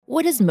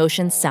What does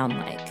motion sound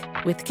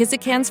like? With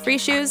Kizik hands-free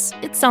shoes,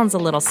 it sounds a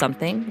little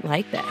something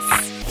like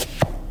this.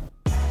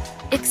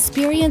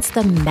 Experience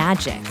the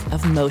magic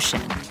of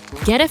motion.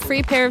 Get a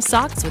free pair of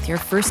socks with your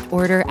first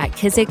order at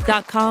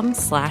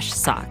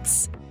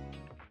kizik.com/socks.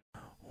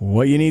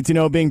 What you need to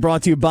know being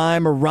brought to you by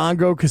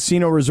Morongo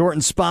Casino Resort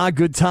and Spa.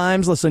 Good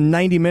times, less than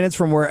 90 minutes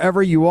from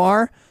wherever you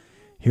are.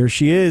 Here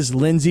she is,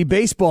 Lindsay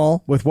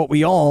Baseball, with what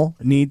we all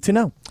need to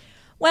know.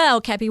 Well,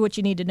 Cappy, what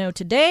you need to know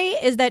today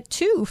is that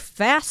two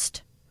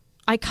fast,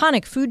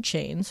 iconic food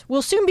chains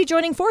will soon be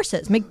joining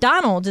forces.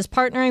 McDonald's is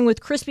partnering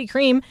with Krispy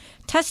Kreme,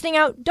 testing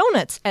out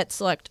donuts at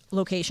select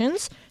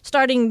locations.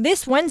 Starting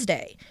this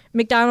Wednesday,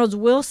 McDonald's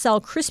will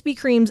sell Krispy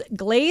Kreme's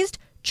glazed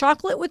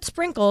chocolate with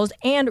sprinkles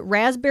and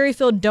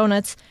raspberry-filled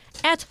donuts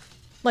at,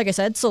 like I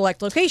said,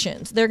 select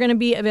locations. They're going to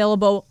be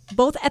available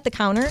both at the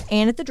counter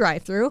and at the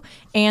drive-thru,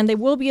 and they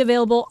will be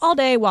available all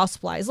day while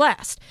supplies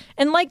last.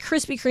 And like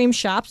Krispy Kreme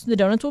shops, the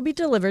donuts will be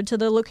delivered to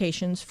the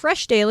locations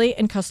fresh daily,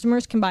 and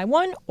customers can buy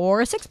one or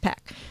a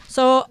six-pack.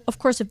 So, of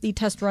course, if the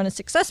test run is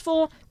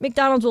successful,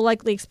 McDonald's will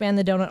likely expand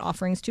the donut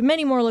offerings to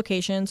many more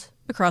locations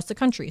across the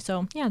country.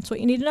 So, yeah, that's what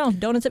you need to know.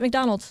 Donuts at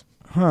McDonald's.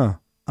 Huh.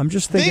 I'm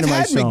just thinking They've to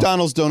had myself.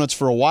 McDonald's donuts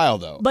for a while,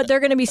 though. But they're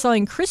going to be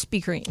selling Krispy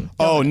Kreme donuts.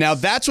 Oh, now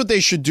that's what they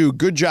should do.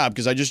 Good job,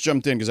 because I just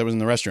jumped in because I was in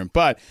the restaurant.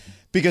 But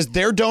because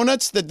their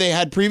donuts that they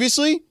had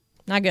previously,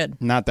 Not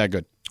good. not that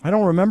good. I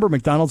don't remember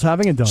McDonald's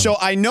having a donut. So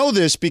I know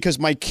this because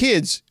my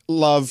kids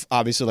love,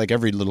 obviously, like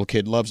every little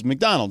kid loves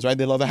McDonald's, right?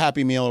 They love a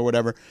Happy Meal or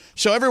whatever.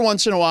 So every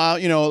once in a while,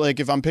 you know, like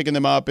if I'm picking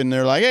them up and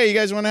they're like, hey, you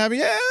guys want to have a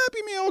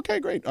Happy Meal? Okay,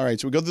 great. All right,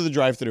 so we go through the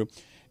drive-thru.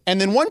 And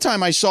then one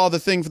time I saw the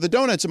thing for the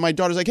donuts, and my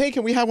daughter's like, hey,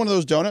 can we have one of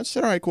those donuts? I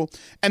said, all right, cool.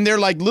 And they're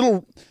like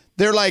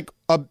they're like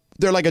a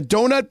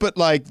donut, but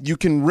like you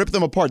can rip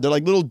them apart. They're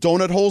like little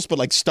donut holes, but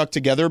like stuck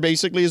together,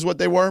 basically, is what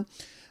they were,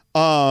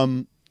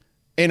 in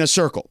a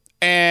circle.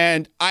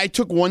 And I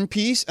took one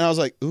piece, and I was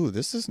like, ooh,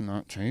 this does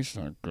not taste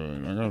that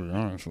good. I gotta be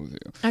honest with you.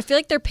 I feel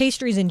like their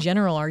pastries in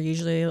general are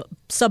usually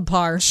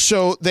subpar.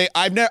 So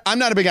I'm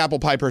not a big apple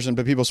pie person,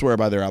 but people swear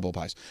by their apple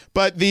pies.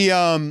 But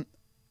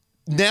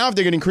now if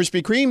they're getting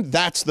Krispy Kreme,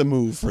 that's the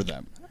move for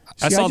them.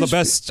 I saw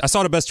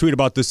the best tweet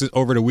about this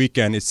over the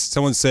weekend.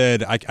 Someone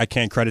said I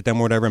can't credit them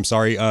or whatever. I'm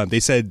sorry. They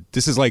said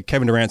this is like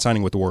Kevin Durant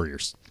signing with the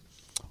Warriors.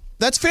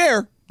 That's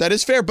fair. That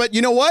is fair. But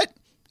you know what?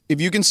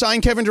 If you can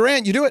sign Kevin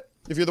Durant, you do it.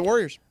 If you're the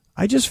Warriors.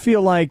 I just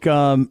feel like,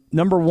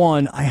 number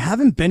one, I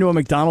haven't been to a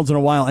McDonald's in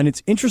a while, and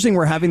it's interesting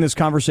we're having this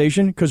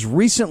conversation because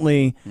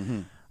recently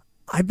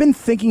I've been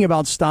thinking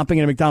about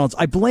stopping at a McDonald's.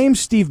 I blame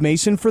Steve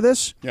Mason for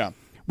this. Yeah.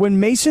 When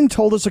Mason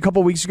told us a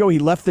couple weeks ago he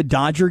left the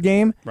Dodger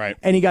game, right,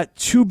 and he got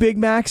 2 Big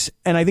Macs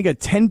and I think a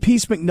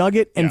 10-piece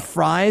McNugget and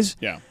fries.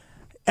 Yeah.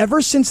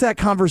 Ever since that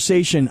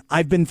conversation,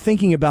 I've been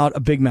thinking about a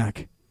Big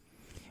Mac.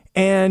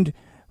 And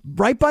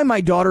right by my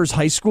daughter's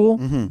high school,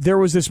 there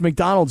was this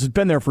McDonald's. It's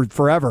been there for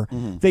forever.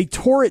 They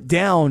tore it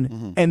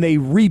down and they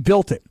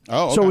rebuilt it.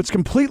 Oh, okay. So it's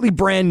completely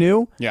brand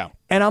new. Yeah.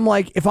 And I'm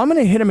like, if I'm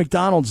going to hit a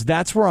McDonald's,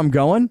 that's where I'm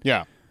going.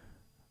 Yeah.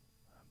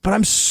 But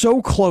I'm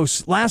so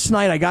close. Last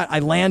night I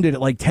landed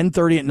at like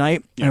 10:30 at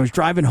night, and I was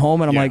driving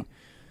home, and I'm like,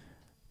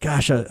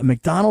 gosh, a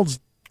McDonald's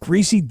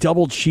greasy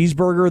double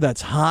cheeseburger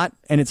that's hot,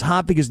 and it's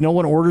hot because no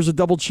one orders a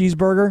double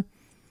cheeseburger.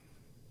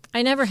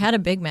 I never had a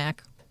Big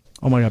Mac.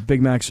 Oh my God,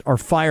 Big Macs are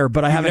fire,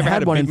 but I haven't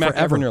had one in Big Mac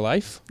forever ever in your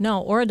life.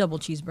 No, or a double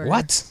cheeseburger.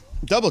 What?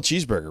 Double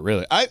cheeseburger,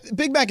 really?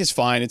 Big Mac is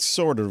fine. It's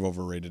sort of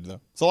overrated,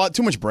 though. It's a lot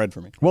too much bread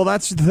for me. Well,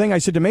 that's the thing I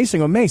said to Mace. I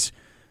go, Mace,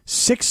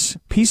 6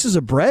 pieces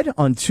of bread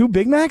on 2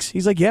 Big Macs?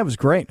 He's like, yeah, it was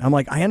great. I'm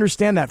like, I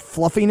understand that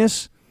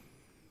fluffiness.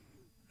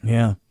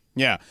 Yeah.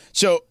 Yeah.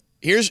 So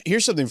here's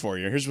something for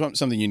you. Here's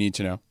something you need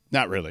to know.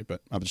 Not really,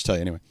 but I'll just tell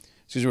you anyway.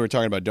 Since we were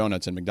talking about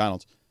donuts and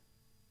McDonald's,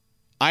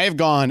 I have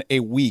gone a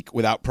week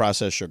without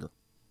processed sugar.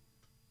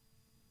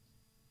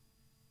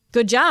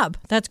 Good job.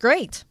 That's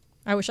great.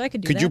 I wish I could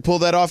do that. Could you pull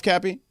that off,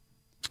 Cappy?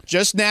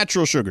 Just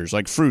natural sugars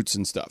like fruits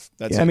and stuff.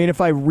 That's I mean, if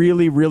I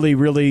really, really,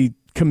 really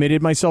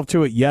committed myself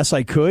to it, yes,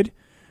 I could.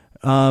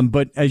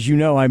 But as you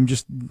know, I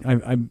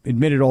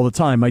admit it all the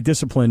time. My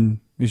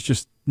discipline is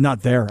just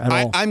not there at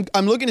all.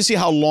 I'm looking to see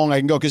how long I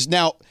can go because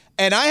now,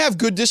 and I have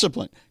good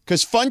discipline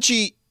because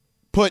Funchy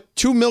put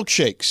 2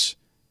 milkshakes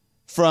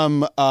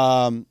from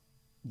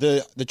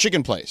the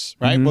chicken place,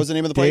 right? What was the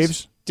name of the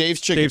place?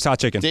 Dave's Chicken. Dave's Hot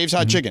Chicken. Dave's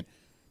Hot Chicken.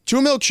 2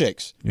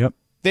 milkshakes. Yep.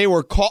 They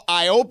were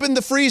I opened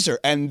the freezer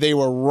and they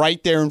were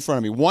right there in front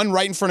of me. One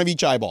right in front of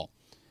each eyeball.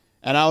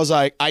 And I was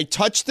like, I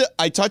touched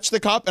the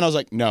cup and I was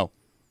like, no.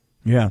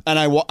 Yeah. And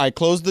I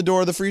closed the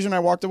door of the freezer and I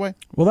walked away.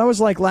 Well, that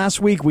was like last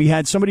week. We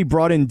had somebody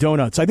brought in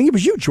donuts. I think it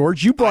was you,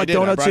 George. You brought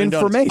donuts in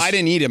for Mace. I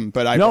didn't eat them,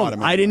 but I brought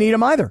them in. I didn't eat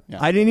them either. Yeah.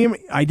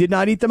 I did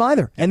not eat them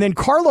either. And then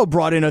Carlo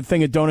brought in a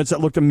thing of donuts that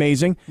looked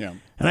amazing. Yeah.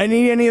 And I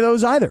didn't eat any of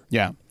those either.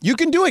 Yeah. You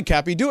can do it,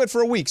 Cappy. Do it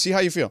for a week. See how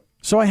you feel.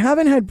 So I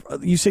haven't had,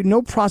 you say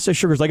no processed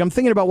sugars. Like I'm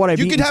thinking about what I've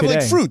eaten You could have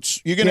today. like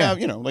fruits. You can have,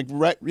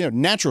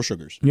 natural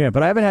sugars. Yeah,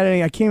 but I haven't had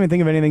any. I can't even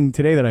think of anything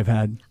today that I've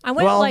had. I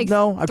went a 3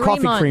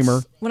 coffee months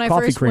creamer when I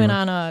first creamer. went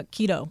on a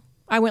keto.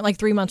 I went like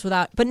 3 months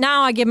without. But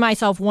now I give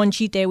myself one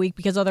cheat day a week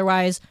because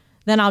otherwise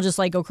then I'll just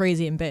like go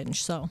crazy and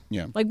binge. So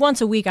Yeah. like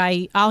once a week,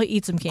 I'll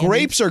eat some candy.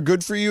 Grapes are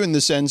good for you in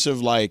the sense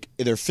of like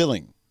they're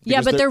filling.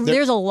 Yeah, Because but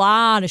there's a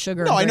lot of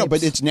sugar. No, in I know,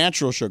 but grapes. it's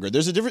natural sugar.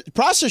 There's a different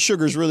processed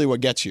sugar is really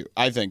what gets you,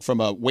 I think, from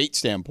a weight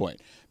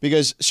standpoint.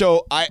 Because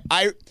so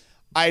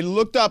I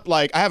looked up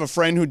like I have a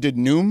friend who did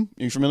Noom.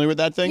 Are you familiar with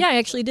that thing? Yeah, I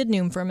actually did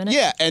Noom for a minute.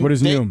 Yeah. And What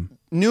is Noom?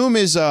 Noom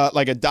is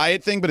like a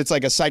diet thing, but it's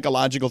like a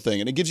psychological thing,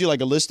 and it gives you like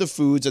a list of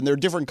foods, and they're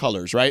different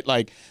colors, right?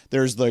 Like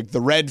there's like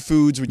the red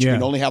foods, which you Yeah.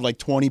 can only have like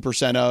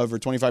 20% of or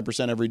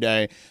 25% every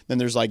day. Then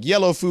there's like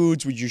yellow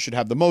foods, which you should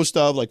have the most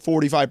of, like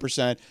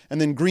 45%,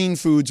 and then green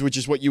foods, which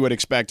is what you would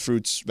expect,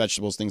 fruits,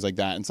 vegetables, things like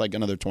that. And it's like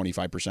another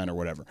 25% or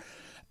whatever.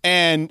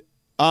 And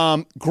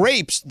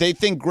grapes, they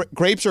think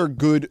grapes are a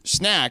good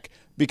snack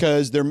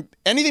because they're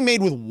anything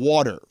made with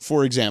water,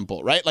 for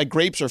example, right? Like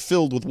grapes are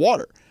filled with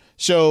water.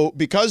 So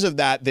because of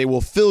that, they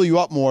will fill you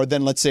up more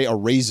than, let's say, a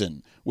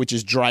raisin, which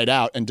is dried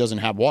out and doesn't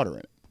have water in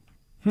it.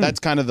 That's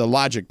kind of the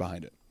logic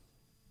behind it.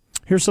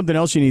 Here's something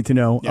else you need to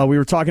know. We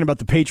were talking about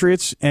the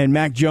Patriots and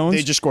Mac Jones.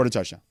 They just scored a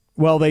touchdown.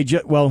 Well,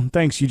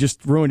 thanks. You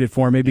just ruined it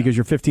for me because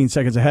you're 15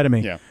 seconds ahead of me.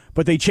 Yeah.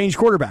 But they changed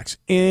quarterbacks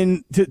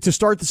to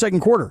start the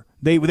second quarter.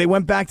 They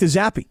went back to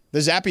Zappy. The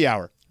Zappy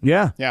hour.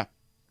 Yeah. Yeah.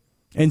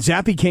 And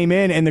Zappy came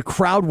in and the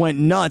crowd went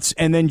nuts.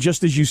 And then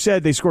just as you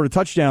said, they scored a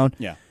touchdown.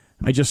 Yeah.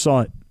 I just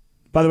saw it.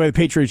 By the way, the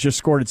Patriots just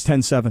scored. It's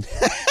 10-7.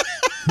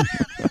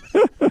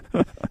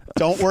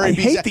 Don't worry. I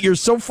hate that you're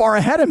so far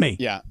ahead of me.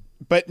 Yeah.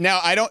 But now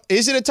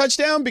is it a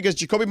touchdown? Because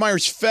Jacoby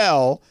Myers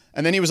fell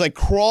and then he was like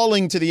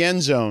crawling to the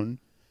end zone.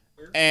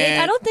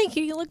 And I don't think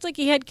he looked like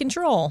he had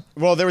control.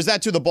 well, there was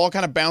that too. The ball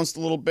kind of bounced a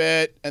little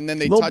bit and then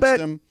they Little touched bit.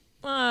 him.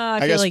 I I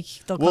feel guess like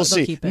they'll we'll they'll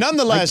see. keep it.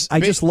 Nonetheless, I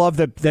just love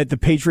that the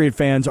Patriot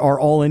fans are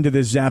all into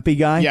this Zappy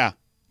guy. yeah.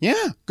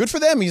 Yeah. Good for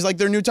them. He's like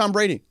their new Tom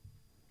Brady.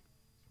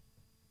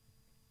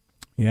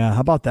 Yeah,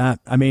 how about that?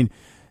 I mean,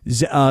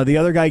 the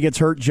other guy gets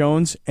hurt,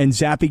 Jones, and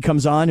Zappy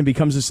comes on and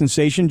becomes a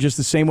sensation just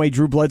the same way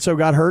Drew Bledsoe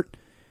got hurt.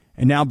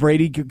 And now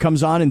Brady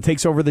comes on and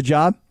takes over the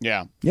job.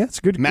 Yeah. Yeah, it's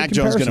good. Mac good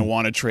Jones going comparison. to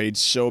want to trade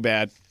so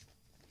bad.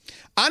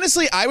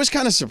 Honestly, I was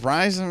kind of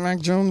surprised that Mac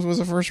Jones was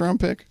a first-round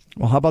pick.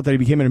 Well, how about that he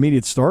became an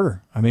immediate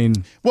starter? I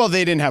mean, Well,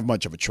 they didn't have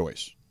much of a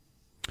choice.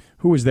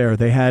 who was there?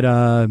 They had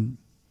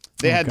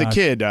They had the gosh.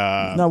 kid. They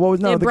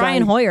had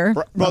Brian guy, Hoyer.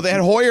 Well, they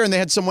had Hoyer and they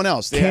had someone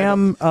else. They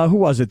Cam, who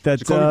was it? That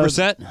Jacoby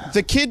Brissett. had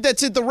the kid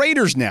that's at the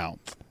Raiders now.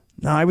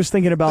 No, I was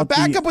thinking The about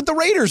backup with the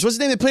Raiders. What's his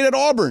name? They played at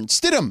Auburn.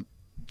 Stidham.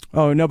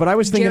 Oh no, but I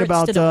was thinking Jarrett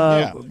about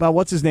Stidham. about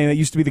what's his name? That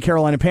used to be the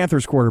Carolina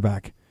Panthers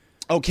quarterback.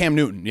 Oh, Cam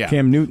Newton. Yeah.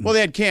 Cam Newton. Well, they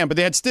had Cam, but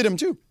they had Stidham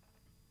too.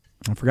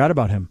 I forgot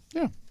about him.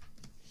 Yeah.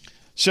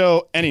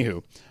 So,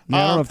 anywho.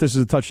 I don't know if this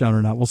is a touchdown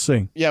or not. We'll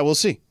see. Yeah, we'll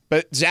see.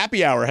 But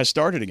Zappy Hour has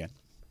started again.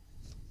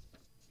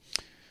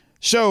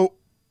 So,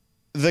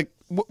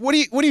 what do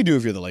you do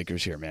if you're the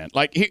Lakers here, man?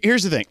 Like,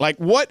 here's the thing. Like,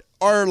 what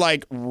are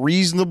like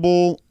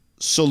reasonable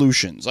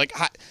solutions? Like,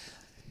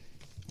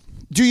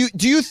 do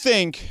you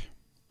think?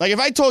 Like, if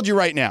I told you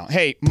right now,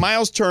 hey,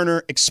 Miles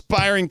Turner,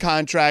 expiring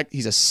contract,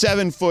 he's a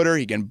 7-footer,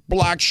 he can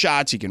block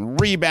shots, he can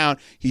rebound,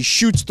 he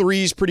shoots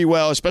threes pretty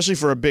well, especially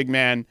for a big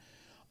man.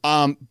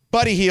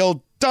 Buddy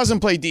Hield doesn't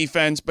play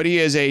defense, but he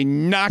is a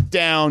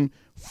knockdown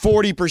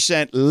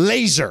 40%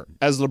 laser,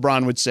 as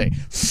LeBron would say.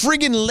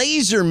 Friggin'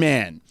 laser,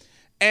 man.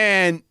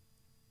 And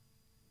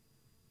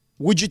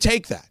would you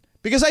take that?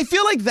 Because I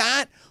feel like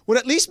that would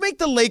at least make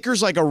the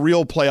Lakers like a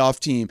real playoff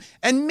team.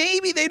 And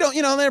maybe they don't,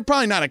 they're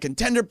probably not a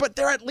contender, but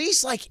they're at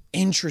least like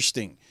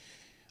interesting.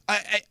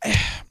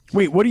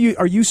 Wait,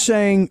 are you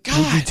saying would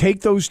you God.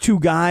 take those two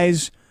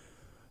guys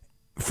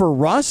for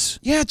Russ?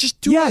 Yeah,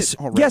 just do Yes, it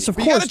already. yes, of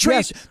But you gotta course, trade-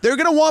 yes. They're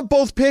going to want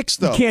both picks,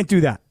 though. You can't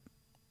do that.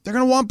 They're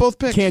going to want both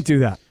picks. Can't do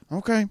that.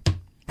 Okay.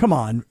 Come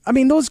on. I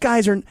mean, those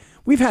guys are.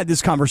 We've had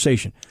this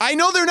conversation. I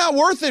know they're not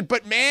worth it,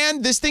 but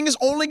man, this thing is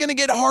only going to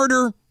get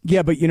harder.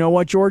 Yeah, but you know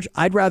what, George?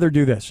 I'd rather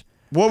do this.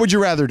 What would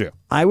you rather do?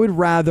 I would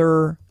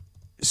rather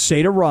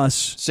say to Russ,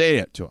 Say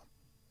it to him.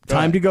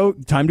 Time to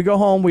go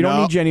home. We don't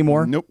No. need you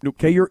anymore. Nope.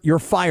 Okay, you're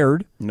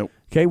fired. Nope.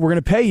 Okay, we're going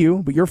to pay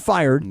you, but you're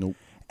fired. Nope.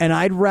 And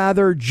I'd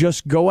rather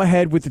just go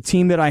ahead with the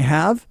team that I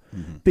have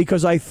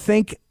because I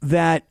think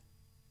that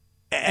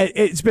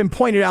it's been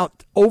pointed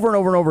out over and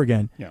over and over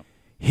again. Yeah.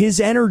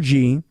 His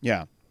energy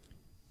Yeah.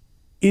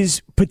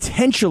 is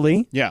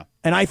potentially, Yeah.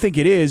 and I think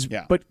it is,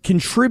 Yeah. but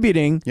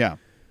contributing Yeah.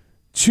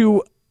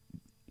 to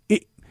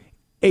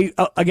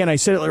again, I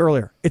said it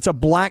earlier, it's a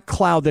black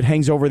cloud that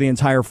hangs over the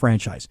entire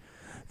franchise.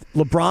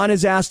 LeBron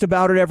is asked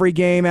about it every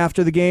game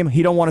after the game.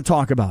 He don't want to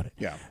talk about it.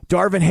 Yeah.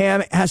 Darvin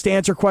Ham has to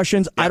answer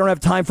questions. I don't have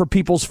time for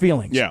people's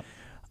feelings. Yeah.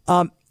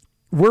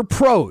 We're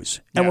pros,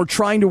 and Yeah. we're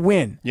trying to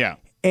win. Yeah.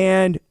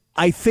 And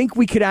I think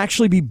we could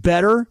actually be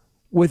better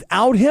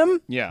without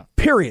him, Yeah.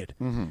 period.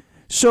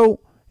 So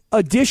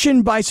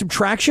addition by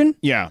subtraction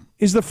Yeah.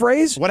 is the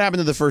phrase. What happened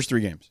to the first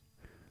 3 games?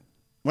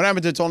 What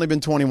happened to it's only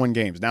been 21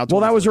 games? Now,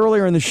 Well, that was 24.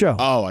 earlier in the show.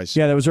 Oh, I see.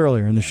 Yeah, that was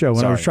earlier in the show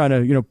when I was Sorry.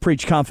 trying to,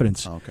 preach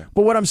confidence. Okay.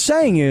 But what I'm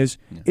saying is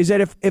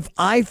that if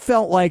I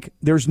felt like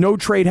there's no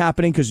trade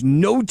happening because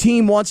no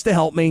team wants to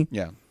help me,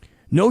 Yeah.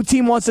 no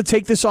team wants to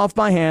take this off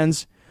my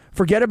hands,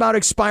 Forget about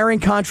expiring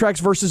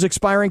contracts versus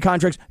expiring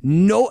contracts.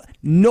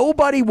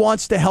 Nobody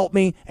wants to help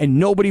me, and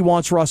nobody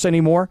wants Russ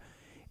anymore.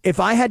 If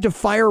I had to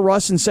fire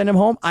Russ and send him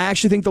home, I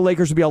actually think the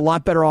Lakers would be a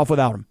lot better off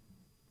without him.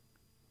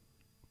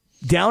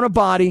 Down a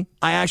body,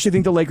 I actually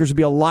think the Lakers would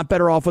be a lot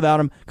better off without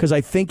him because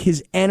I think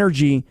his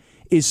energy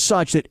is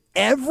such that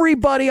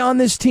everybody on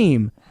this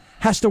team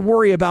has to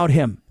worry about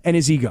him and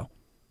his ego.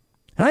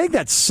 And I think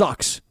that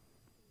sucks.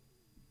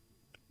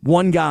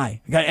 One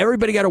guy.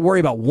 Everybody got to worry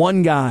about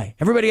one guy.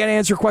 Everybody got to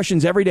answer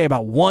questions every day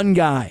about one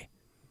guy.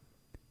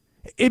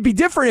 It'd be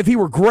different if he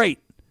were great.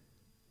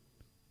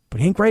 But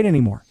he ain't great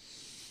anymore.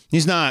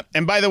 He's not.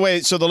 And by the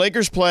way, so the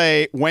Lakers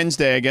play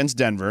Wednesday against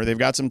Denver. They've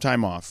got some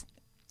time off.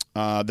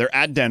 They're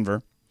at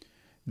Denver.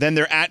 Then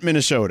they're at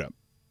Minnesota.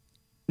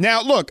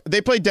 Now, look,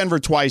 they played Denver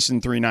twice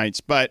in 3 nights,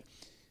 but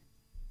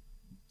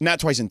not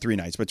twice in 3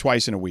 nights, but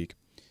twice in a week.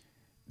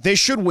 They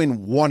should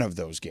win one of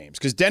those games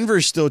because Denver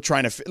is still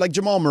trying to, like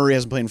Jamal Murray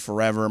hasn't played in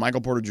forever.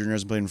 Michael Porter Jr.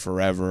 hasn't played in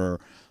forever.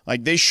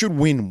 Like they should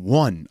win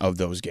one of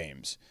those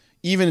games,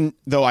 even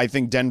though I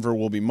think Denver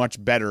will be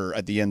much better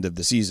at the end of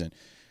the season.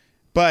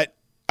 But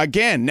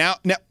again, now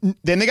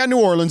then they got New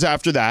Orleans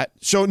after that.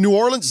 So New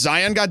Orleans,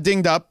 Zion got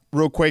dinged up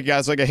real quick,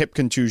 has like a hip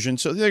contusion.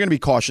 So they're going to be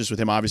cautious with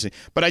him, obviously.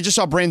 But I just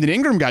saw Brandon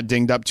Ingram got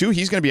dinged up too.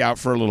 He's going to be out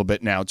for a little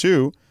bit now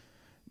too.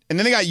 And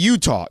then they got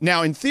Utah.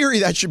 Now, in theory,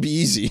 that should be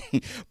easy.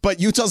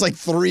 But Utah's like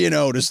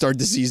 3-0 to start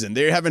the season.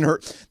 They haven't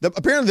heard.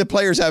 Apparently, the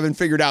players haven't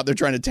figured out they're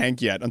trying to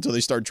tank yet until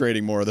they start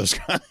trading more of those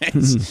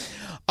guys.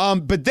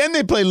 But then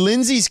they play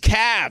Lindsey's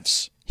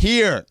Cavs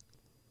here.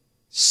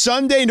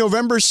 Sunday,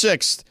 November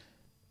 6th.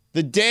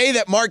 The day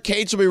that Mark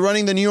Cates will be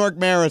running the New York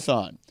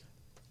Marathon.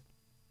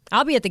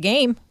 I'll be at the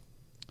game.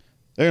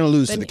 They're going to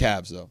lose to the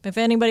Cavs, though. If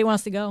anybody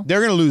wants to go. They're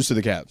going to lose to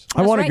the Cavs.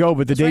 I want to go,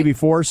 but the day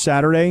before,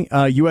 Saturday,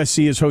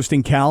 USC is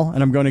hosting Cal,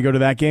 and I'm going to go to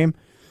that game.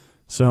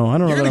 So I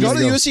don't know. You're going to go to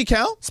the USC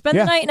Cal? Spend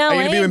the night in LA. Are you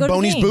going to be in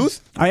Boney's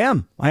booth? I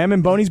am. I am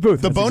in Boney's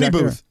booth. The Boney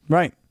booth.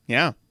 Right.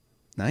 Yeah.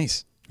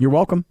 Nice. You're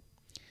welcome.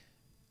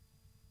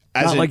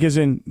 Not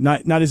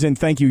as in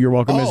thank you, you're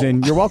welcome, as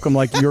in you're welcome,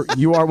 like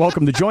you are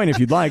welcome to join if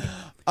you'd like.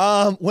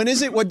 When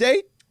is it? What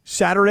date?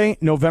 Saturday,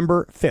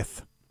 November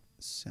 5th.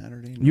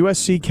 Saturday,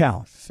 USC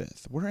Cal.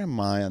 5th. Where am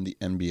I on the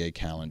NBA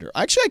calendar?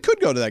 Actually, I could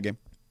go to that game.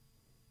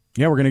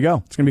 Yeah, we're going to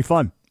go. It's going to be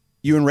fun.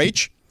 You and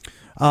Rach?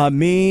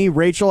 Me,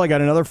 Rachel, I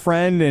got another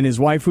friend and his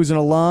wife who's an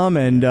alum,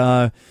 and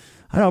I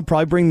don't know,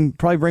 probably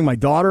bring my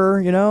daughter,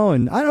 and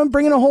I don't know,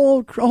 bringing a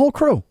whole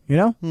crew,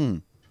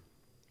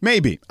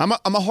 Maybe. I'm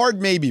a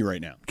hard maybe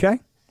right now. Okay.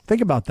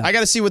 Think about that. I got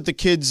to see what the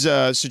kids'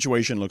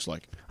 situation looks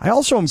like. I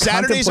also am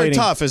Saturdays are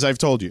tough, as I've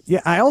told you.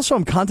 Yeah, I also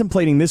am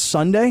contemplating this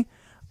Sunday.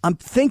 I'm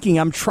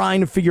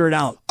trying to figure it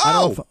out. I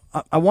don't know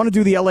if I want to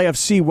do the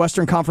LAFC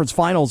Western Conference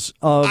Finals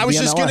of I was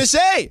the just MLS. going to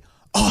say,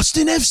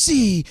 Austin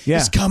FC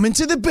is coming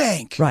to the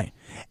bank. Right.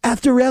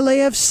 After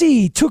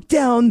LAFC took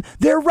down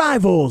their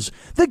rivals,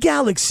 the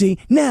Galaxy,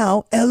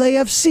 now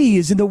LAFC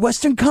is in the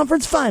Western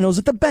Conference Finals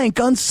at the bank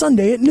on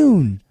Sunday at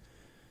noon.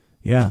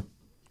 Yeah.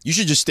 You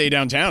should just stay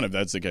downtown if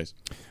that's the case.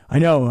 I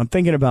know. I'm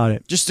thinking about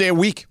it. Just stay a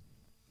week.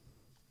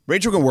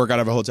 Rachel can work out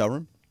of a hotel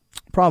room.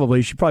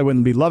 Probably. She probably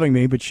wouldn't be loving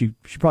me, but she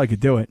probably could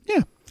do it.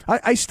 Yeah.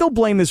 I still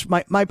blame this.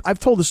 I've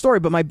told the story,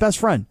 but my best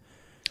friend.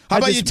 How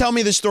about you tell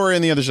me the story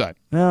on the other side?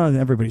 No,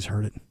 everybody's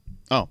heard it.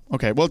 Oh,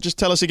 okay. Well, just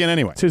tell us again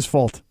anyway. It's his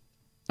fault.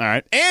 All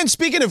right. And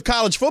speaking of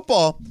college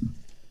football,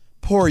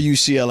 poor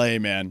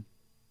UCLA, man.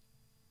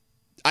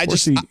 I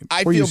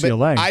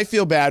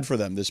feel bad for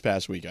them this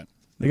past weekend.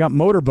 They got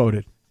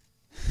motorboated.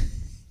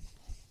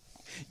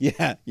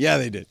 Yeah,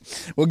 they did.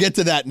 We'll get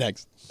to that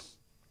next.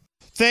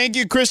 Thank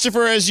you,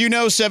 Christopher. As you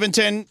know,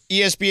 710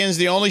 ESPN is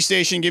the only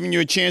station giving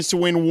you a chance to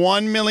win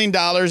 $1 million,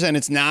 and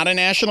it's not a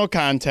national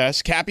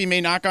contest. Cappy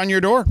may knock on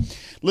your door.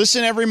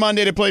 Listen every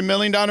Monday to play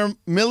 $1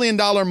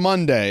 Million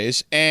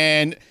Mondays,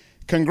 and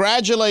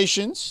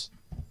congratulations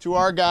to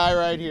our guy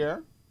right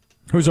here.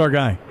 Who's our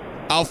guy?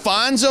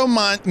 Alfonso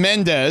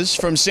Mendez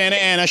from Santa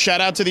Ana, shout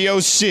out to the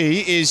OC,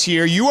 is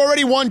here. You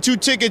already won 2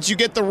 tickets. You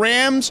get the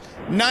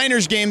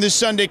Rams-Niners game this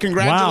Sunday.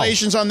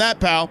 Congratulations on that,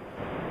 pal.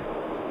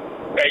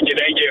 Thank you.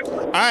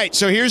 All right,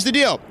 so here's the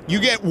deal. You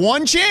get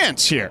one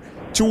chance here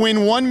to win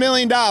 $1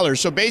 million.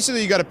 So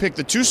basically, you got to pick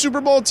the 2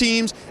 Super Bowl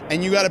teams,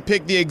 and you got to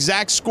pick the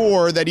exact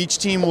score that each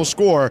team will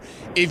score.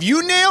 If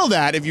you nail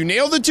that, if you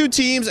nail the 2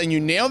 teams and you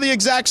nail the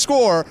exact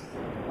score,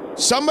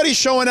 somebody's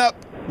showing up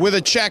with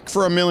a check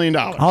for $1 million.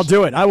 I'll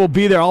do it. I will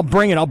be there. I'll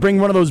bring it. I'll bring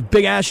one of those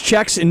big-ass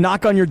checks and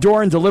knock on your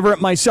door and deliver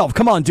it myself.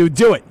 Come on, dude.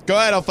 Do it. Go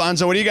ahead,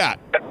 Alfonso. What do you got?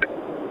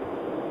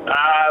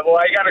 Well,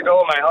 I got to go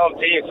with my home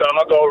team, so I'm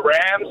going to go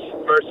Rams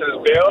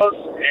versus Bills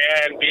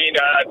and beat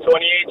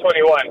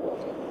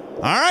 28-21.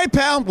 All right,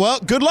 pal. Well,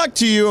 good luck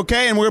to you,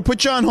 okay? And we're going to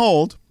put you on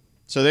hold.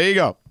 So there you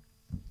go.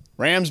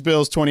 Rams,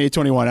 Bills,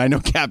 28-21. I know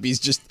Cappy's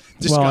just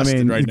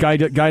disgusted right now.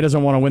 The guy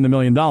doesn't want to win the $1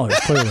 million,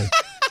 clearly.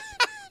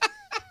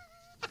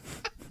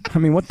 I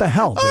mean, what the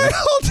hell, dude? All right,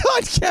 hold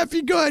on,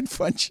 Cappy. Go ahead,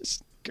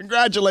 Funches.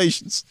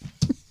 Congratulations.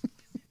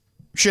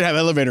 should have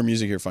elevator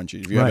music here,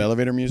 Funchy. If you have Right.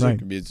 elevator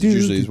music, Right. it's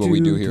usually is what we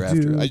do here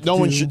after.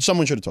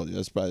 Someone should have told you.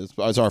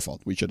 It's our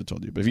fault. We should have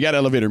told you. But if you got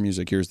elevator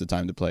music, here's the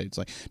time to play. It's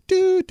like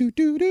do do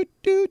do do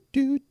do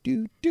do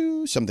do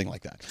do something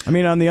like that. I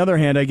mean, on the other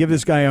hand, I give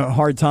this guy a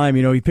hard time.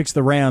 You know, he picks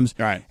the Rams.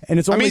 Right. And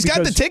it's only he's got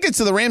the because- tickets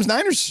to the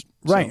Rams-Niners.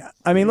 Right.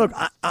 I mean, look,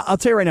 I'll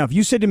tell you right now, if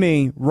you said to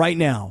me right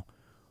now,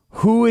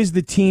 who is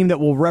the team that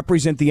will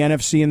represent the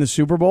NFC in the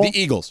Super Bowl? The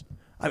Eagles.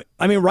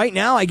 I mean, right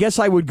now, I guess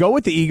I would go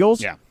with the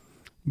Eagles. Yeah.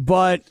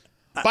 But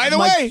By the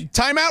way,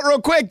 time out real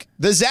quick.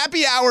 The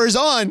Zappy hour is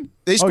on.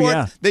 They scored.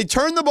 yeah. They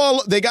turned the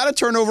ball. They got a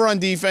turnover on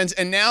defense,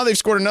 and now they've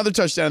scored another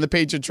touchdown. And the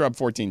Patriots are up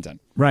 14-10.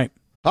 Right.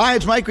 Hi,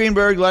 it's Mike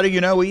Greenberg letting you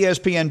know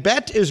ESPN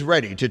Bet is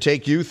ready to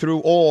take you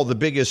through all the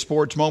biggest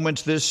sports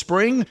moments this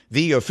spring.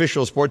 The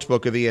official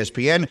sportsbook of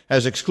ESPN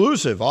has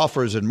exclusive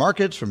offers and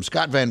markets from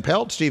Scott Van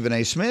Pelt, Stephen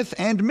A. Smith,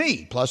 and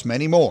me, plus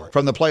many more.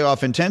 From the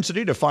playoff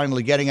intensity to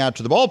finally getting out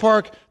to the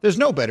ballpark, there's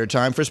no better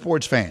time for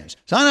sports fans.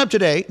 Sign up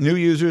today. New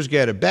users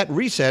get a bet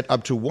reset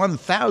up to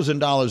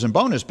 $1,000 in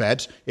bonus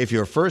bets if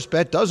your first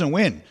bet doesn't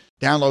win.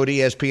 Download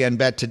ESPN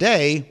Bet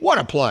today. What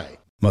a play.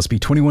 Must be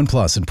 21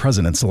 plus and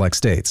present in select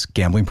states.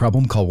 Gambling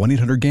problem? Call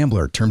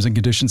 1-800-GAMBLER. Terms and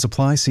conditions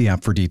apply. See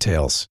app for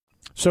details.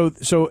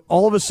 So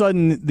all of a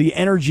sudden, the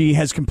energy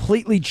has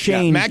completely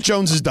changed. Yeah, Mac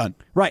Jones is done.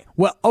 Right.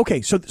 Well,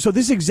 okay. So this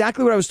is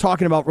exactly what I was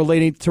talking about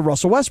relating to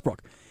Russell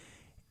Westbrook.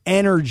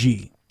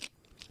 Energy.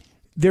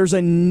 There's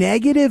a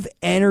negative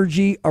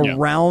energy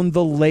around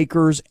the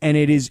Lakers, and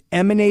it is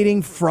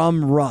emanating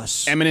from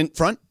Russ. Eminence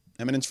front.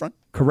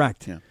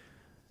 Correct. Yeah.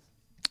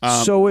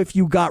 So if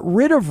you got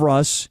rid of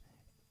Russ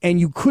and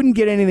you couldn't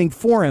get anything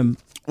for him,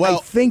 I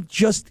think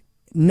just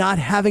not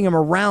having him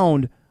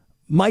around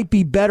might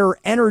be better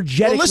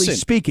energetically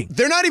speaking.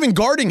 They're not even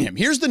guarding him.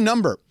 Here's the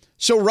number.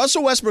 So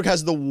Russell Westbrook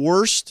has the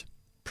worst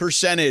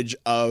percentage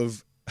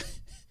of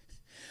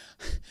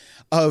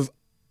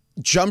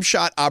jump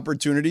shot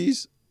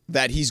opportunities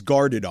that he's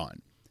guarded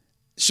on.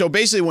 So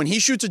basically, when he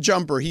shoots a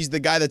jumper, he's the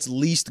guy that's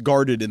least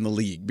guarded in the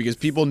league because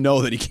people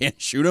know that he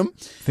can't shoot him.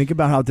 Think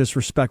about how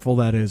disrespectful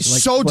that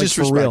is. So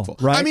disrespectful.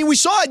 For real, right? I mean, we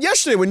saw it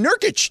yesterday with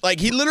Nurkic.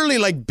 Like, he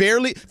literally,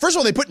 barely... First of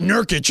all, they put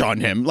Nurkic on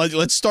him.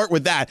 Let's start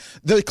with that.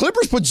 The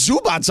Clippers put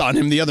Zubats on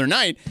him the other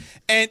night.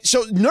 And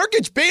so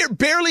Nurkic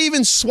barely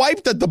even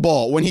swiped at the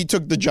ball when he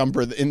took the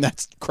jumper in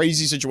that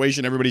crazy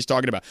situation everybody's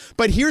talking about.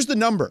 But here's the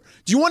number.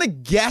 Do you want to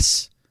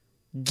guess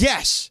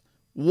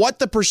what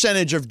the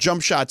percentage of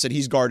jump shots that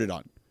he's guarded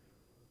on?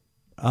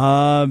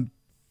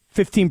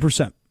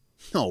 15%.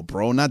 No,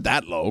 bro, not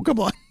that low. Come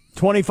on.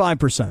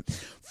 25%.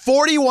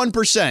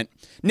 41%.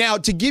 Now,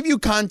 to give you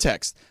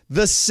context,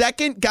 the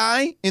second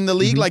guy in the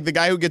league, like the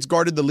guy who gets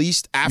guarded the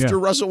least after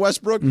Russell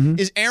Westbrook,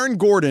 is Aaron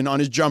Gordon on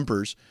his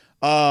jumpers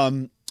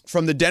from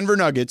the Denver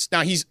Nuggets.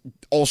 Now, he's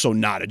also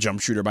not a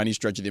jump shooter by any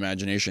stretch of the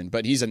imagination,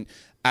 but he's an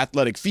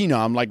athletic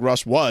phenom like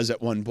Russ was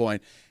at one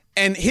point.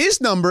 And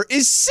his number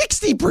is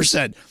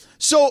 60%.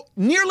 So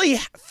nearly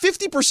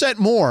 50%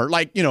 more,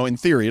 in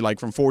theory,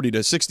 from 40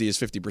 to 60 is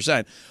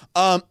 50%.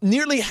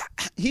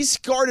 He's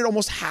guarded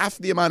almost half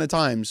the amount of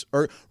times,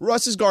 or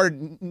Russ is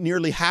guarded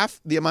nearly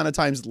half the amount of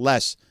times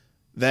less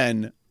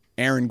than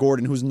Aaron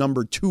Gordon, who's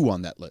number 2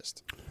 on that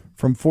list.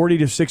 From 40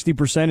 to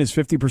 60% is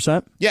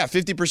 50%? Yeah,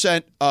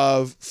 50%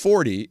 of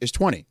 40 is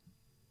 20.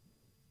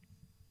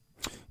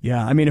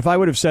 Yeah, I mean, if I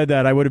would have said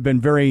that, I would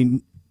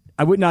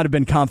not have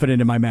been confident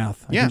in my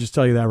math. I can just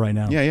tell you that right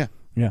now.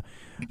 Yeah.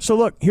 So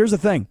look, here's the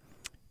thing.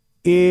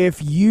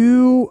 If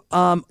you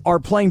are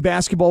playing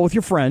basketball with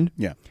your friend,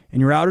 and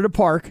you're out at a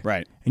park,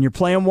 right, and you're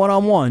playing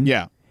one-on-one,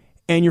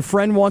 and your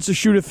friend wants to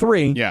shoot a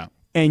 3,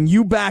 and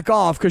you back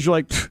off because you're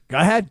like, go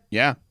ahead,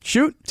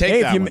 shoot,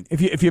 take that one.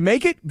 If you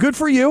make it, good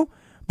for you,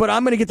 but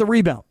I'm going to get the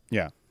rebound.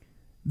 Yeah.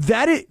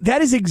 That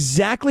is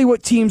exactly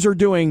what teams are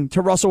doing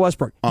to Russell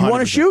Westbrook. You 100%.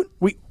 want to shoot?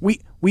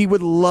 We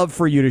would love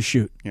for you to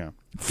shoot. Yeah.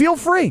 Feel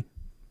free.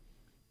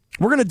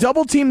 We're going to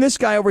double team this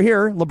guy over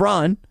here,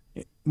 LeBron,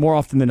 more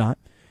often than not.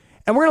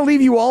 And we're going to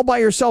leave you all by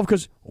yourself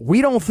because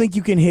we don't think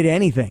you can hit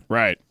anything.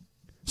 Right.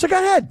 So go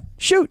ahead.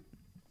 Shoot.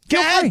 Go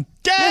ahead.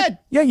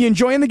 Yeah, you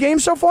enjoying the game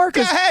so far?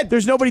 Go ahead.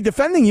 There's nobody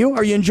defending you.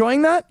 Are you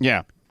enjoying that?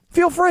 Yeah.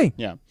 Feel free.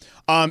 Yeah.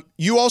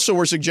 You also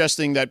were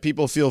suggesting that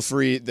people feel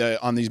free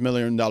on these $1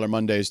 Million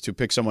Mondays to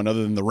pick someone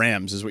other than the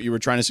Rams, is what you were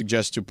trying to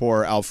suggest to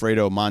poor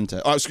Alfonso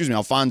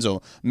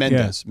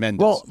Mendes. Yeah.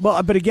 Well,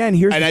 but again,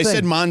 here's the thing. And I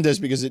said Mendes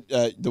because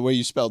the way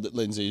you spelled it,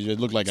 Lindsay,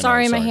 it looked like an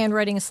Sorry, R. my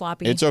handwriting is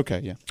sloppy. It's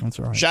okay, yeah. That's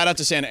all right. Shout out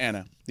to Santa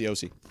Ana, the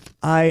OC.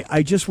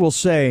 I just will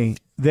say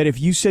that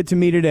if you said to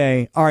me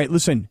today, all right,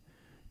 listen,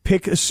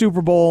 pick a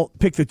Super Bowl,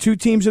 pick the 2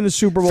 teams in the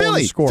Super Bowl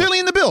and score. Philly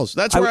and the Bills.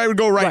 That's where I would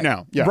go right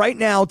now. Yeah. Right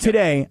now,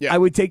 today, Yeah. I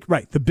would take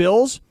the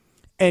Bills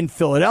and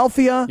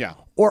Philadelphia. Yeah.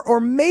 Or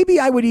maybe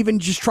I would even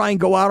just try and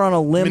go out on a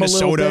limb a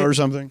little bit. Minnesota or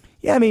something.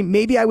 Yeah, I mean,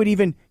 maybe I would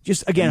even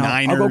just, again,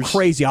 I'll go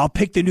crazy. I'll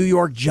pick the New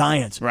York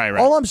Giants. Right.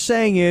 All I'm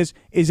saying is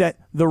that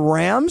the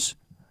Rams,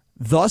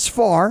 thus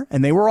far,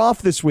 and they were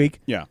off this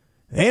week, Yeah.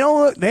 they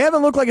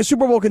haven't looked like a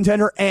Super Bowl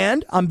contender,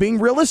 and I'm being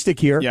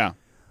realistic here. Yeah.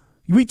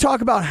 We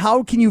talk about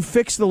how can you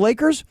fix the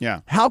Lakers?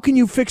 Yeah. How can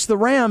you fix the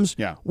Rams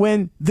Yeah.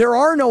 when there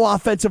are no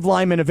offensive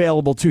linemen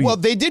available to you? Well,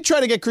 they did try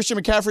to get Christian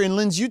McCaffrey and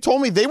Linz. You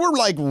told me they were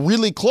like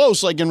really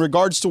close, like in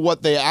regards to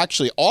what they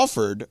actually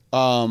offered.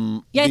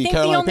 I think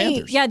Carolina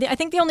Panthers. I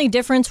think the only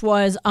difference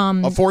was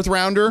A fourth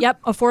rounder. Yep,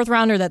 a fourth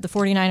rounder that the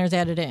 49ers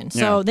added in.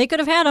 So Yeah. they could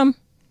have had him.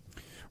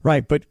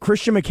 Right, but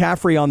Christian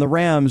McCaffrey on the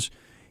Rams,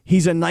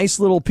 he's a nice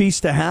little piece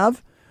to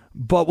have,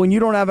 but when you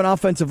don't have an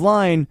offensive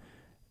line,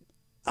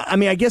 I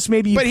mean, I guess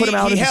maybe you But put him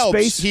out he into helps.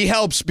 space. He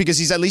helps because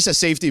he's at least a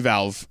safety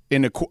valve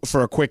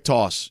for a quick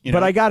toss. You know?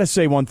 But I got to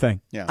say one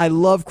thing. Yeah. I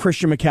love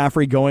Christian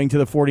McCaffrey going to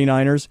the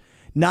 49ers,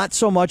 not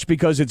so much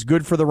because it's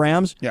good for the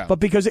Rams, Yeah. but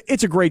because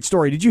it's a great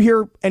story. Did you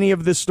hear any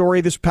of this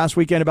story this past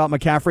weekend about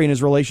McCaffrey and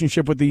his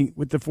relationship with the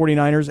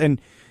 49ers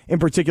and in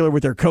particular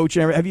with their coach?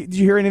 Did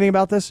you hear anything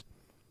about this?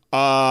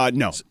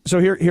 No. So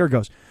here it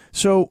goes.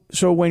 So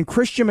when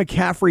Christian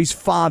McCaffrey's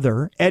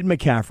father, Ed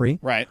McCaffrey,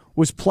 Right.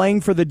 was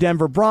playing for the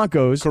Denver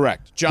Broncos.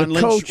 Correct. John the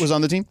Lynch coach- was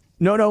on the team?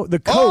 No, the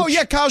coach. Oh,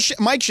 yeah,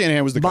 Mike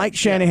Shanahan was the coach. Mike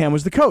Shanahan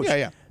was the coach. Yeah,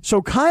 yeah.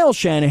 So Kyle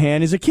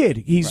Shanahan is a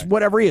kid. He's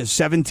whatever he is,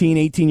 17,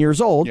 18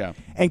 years old. Yeah.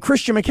 And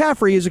Christian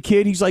McCaffrey is a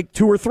kid. He's like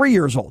 2 or 3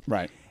 years old.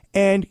 Right.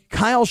 And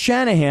Kyle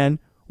Shanahan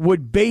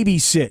would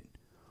babysit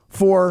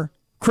for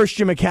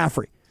Christian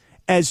McCaffrey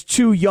as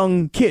 2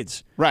 young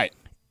kids. Right.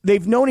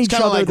 They've known each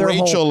Kind of other like their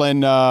Rachel whole...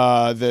 and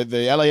the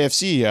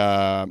LAFC,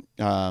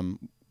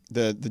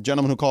 the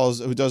gentleman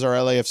who does our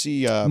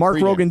LAFC. Mark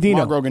pregame. Rogandino.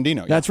 Mark Rogandino.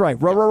 Yeah. That's right.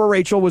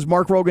 Rachel was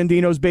Mark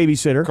Rogandino's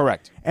babysitter.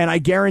 Correct. And I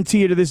guarantee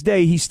you to this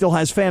day, he still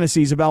has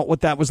fantasies about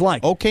what that was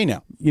like. Okay,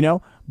 now. You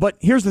know? But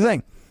here's the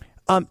thing.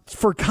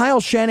 For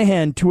Kyle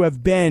Shanahan to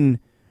have been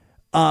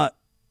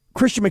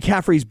Christian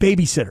McCaffrey's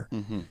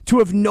babysitter, to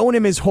have known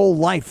him his whole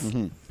life,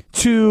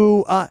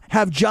 to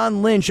have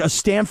John Lynch, a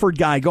Stanford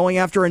guy, going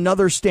after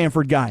another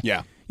Stanford guy.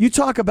 Yeah. You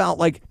talk about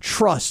like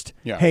trust.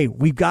 Yeah. Hey,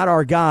 we've got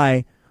our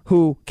guy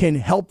who can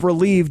help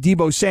relieve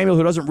Deebo Samuel,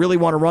 who doesn't really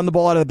want to run the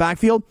ball out of the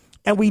backfield.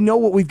 And we know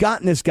what we've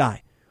got in this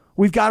guy.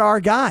 We've got our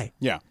guy.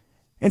 Yeah.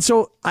 And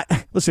so,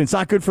 listen, it's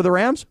not good for the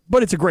Rams,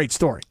 but it's a great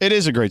story. It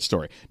is a great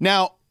story.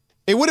 Now,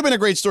 it would have been a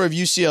great story if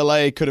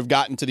UCLA could have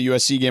gotten to the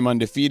USC game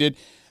undefeated.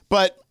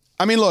 But,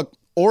 I mean, look,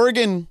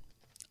 Oregon,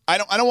 I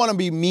don't want to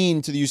be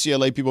mean to the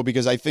UCLA people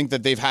because I think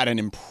that they've had an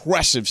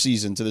impressive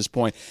season to this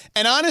point.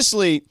 And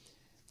honestly,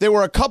 there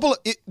were a couple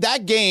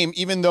that game,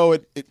 even though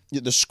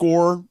the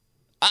score,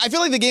 I feel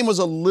like the game was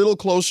a little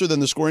closer than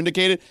the score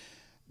indicated.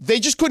 They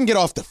just couldn't get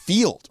off the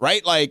field,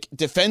 right? Like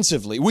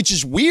defensively, which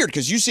is weird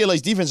because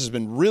UCLA's defense has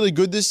been really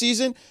good this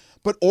season.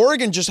 But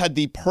Oregon just had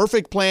the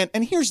perfect plan.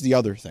 And here's the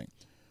other thing.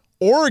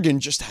 Oregon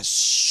just has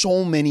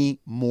so many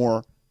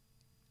more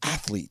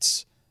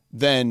athletes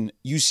than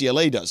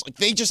UCLA does. Like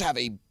they just have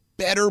a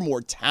better,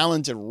 more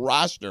talented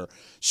roster.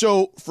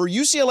 So for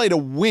UCLA to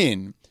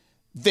win,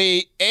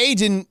 they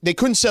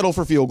couldn't settle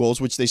for field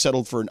goals, which they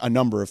settled for a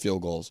number of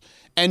field goals.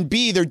 And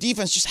B, their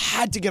defense just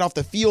had to get off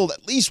the field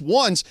at least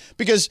once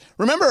because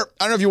remember,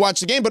 I don't know if you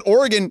watched the game, but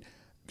Oregon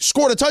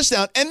scored a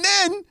touchdown and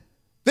then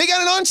they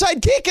got an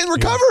onside kick and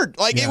recovered.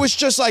 It was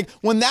just like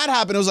when that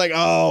happened, it was like,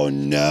 oh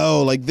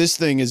no, like this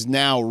thing is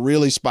now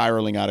really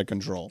spiraling out of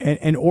control.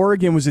 And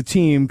Oregon was a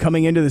team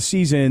coming into the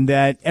season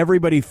that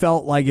everybody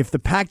felt like if the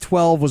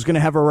Pac-12 was going to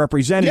have a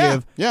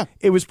representative,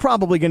 it was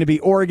probably going to be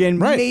Oregon.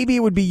 Right. Maybe it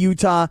would be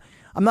Utah.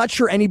 I'm not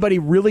sure anybody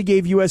really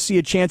gave USC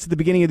a chance at the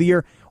beginning of the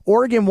year.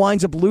 Oregon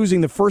winds up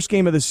losing the first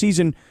game of the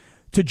season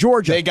to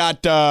Georgia. They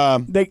got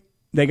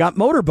they got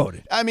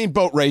motorboated. I mean,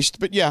 boat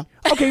raced, but yeah.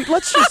 Okay,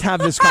 let's just have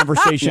this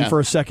conversation for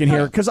a second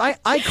here because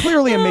I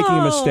clearly am making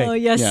a mistake. Oh,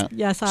 yes, Yeah.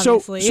 yes,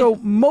 obviously. So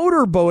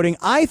motorboating,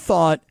 I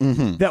thought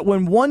that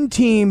when one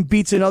team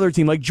beats another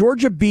team, like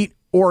Georgia beat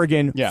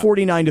Oregon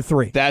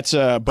 49-3. That's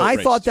a boat I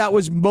race. thought that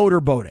was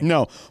motorboating.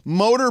 No,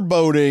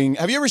 motorboating.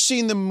 Have you ever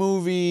seen the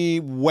movie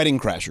Wedding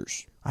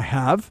Crashers? I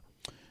have.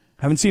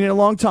 Haven't seen it in a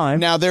long time.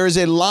 Now, there is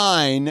a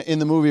line in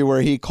the movie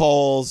where he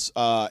calls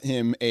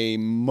him a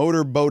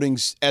motorboating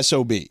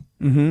SOB.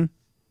 Mm-hmm.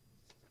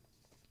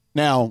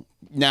 Now,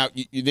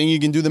 you think you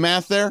can do the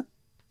math there?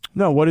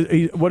 No, what is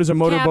a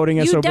motorboating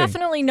Cap, SOB? You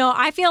definitely know.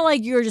 I feel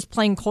like you're just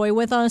playing coy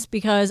with us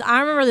because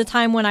I remember the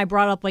time when I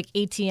brought up like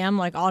ATM,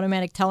 like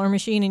automatic teller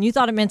machine, and you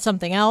thought it meant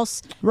something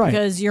else, Right.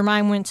 Because your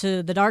mind went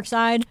to the dark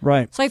side,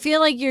 Right. So I feel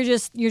like you're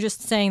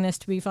just saying this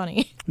to be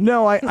funny.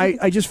 No,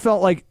 I just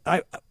felt like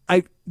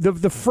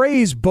the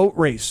phrase boat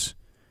race.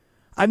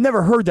 I've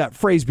never heard that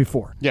phrase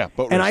before. Yeah,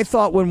 boat And race. I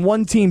thought when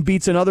one team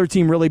beats another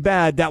team really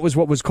bad, that was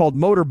what was called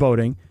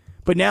motorboating.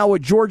 But now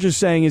what George is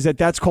saying is that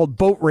that's called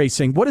boat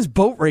racing. What is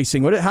boat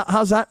racing?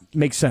 How's that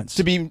make sense?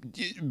 To be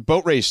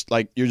boat raced,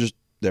 like you're just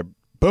there,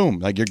 boom,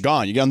 like you're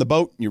gone. You get on the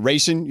boat, you're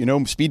racing,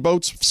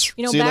 speedboats.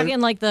 You know, See you back later.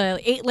 in like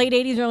the late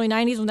 80s, early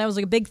 90s, when that was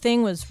like a big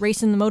thing, was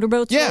racing the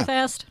motorboats Yeah. really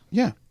fast.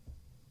 Yeah.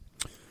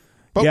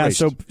 Boat yeah,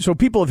 raced. so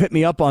people have hit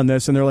me up on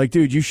this, and they're like,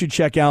 dude, you should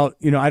check out,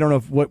 I don't know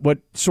what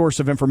source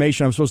of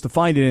information I'm supposed to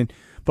find it in,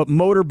 but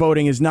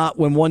motorboating is not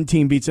when one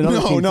team beats another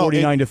team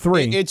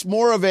 49-3. It's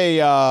more of a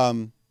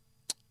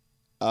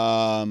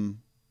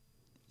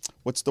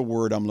what's the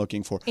word I'm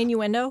looking for?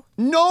 Innuendo?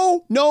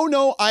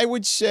 No. I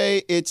would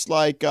say it's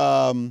like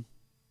the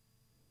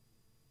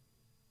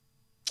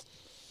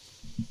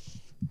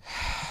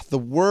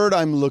word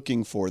I'm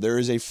looking for. There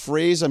is a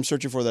phrase I'm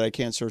searching for that I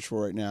can't search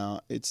for right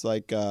now. It's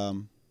like the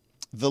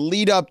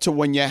lead up to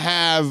when you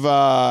have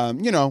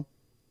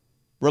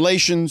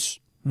relations,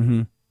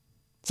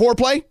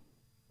 foreplay.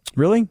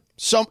 Really?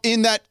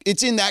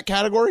 It's in that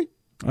category.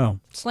 Oh,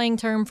 Slang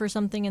term for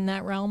something in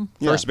that realm.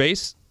 First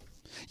base?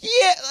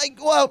 Yeah,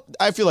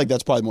 I feel like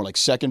that's probably more like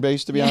second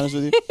base, to be honest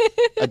with you,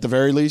 at the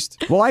very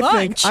least. well,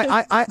 I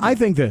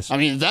think this. I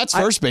mean, that's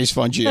first base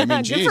fun, G. I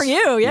mean, Good for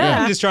you,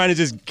 yeah. I'm just trying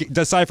to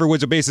decipher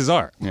which the bases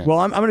are. Yeah. Well,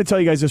 I'm going to tell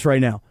you guys this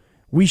right now.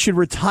 We should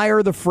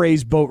retire the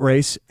phrase boat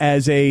race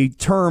as a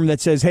term that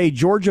says, hey,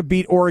 Georgia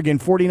beat Oregon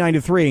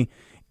 49-3.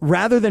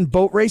 Rather than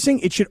boat racing,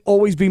 it should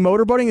always be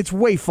motorboating. It's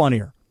way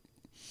funnier.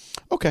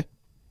 Okay.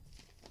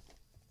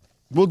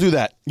 We'll do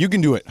that. You can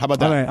do it. How about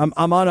that? All right,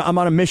 I'm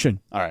on a mission.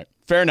 All right.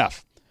 Fair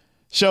enough.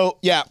 So,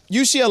 yeah,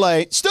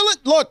 UCLA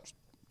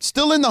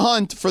still in the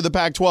hunt for the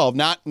Pac-12,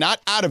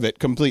 not out of it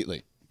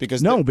completely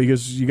because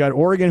because you got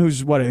Oregon,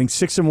 who's I think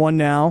 6-1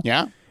 now.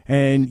 Yeah.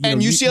 And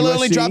UCLA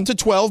only USC dropped to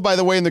 12, by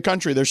the way, in the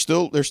country. They're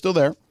still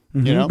there.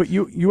 You know? But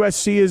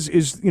USC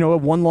is a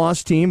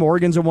one-loss team.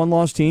 Oregon's a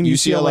one-loss team.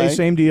 UCLA,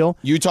 same deal.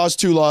 Utah's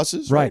 2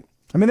 losses. Right.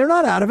 I mean, they're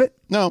not out of it.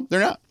 No, they're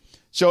not.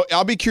 So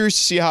I'll be curious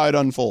to see how it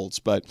unfolds.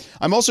 But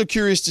I'm also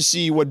curious to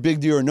see what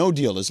Big Deal or No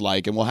Deal is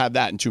like, and we'll have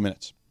that in 2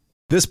 minutes.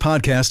 This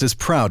podcast is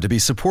proud to be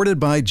supported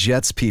by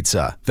Jets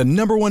Pizza, the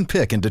 #1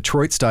 pick in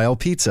Detroit-style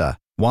pizza.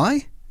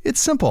 Why? It's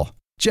simple.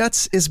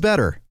 Jets is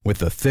better. With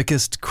the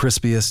thickest,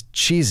 crispiest,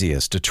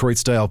 cheesiest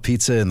Detroit-style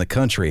pizza in the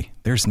country,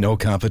 there's no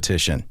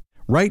competition.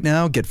 Right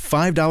now, get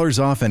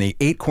 $5 off any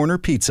 8-corner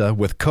pizza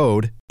with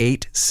code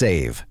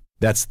 8SAVE.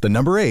 That's the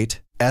number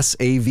 8,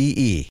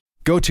 S-A-V-E.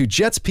 Go to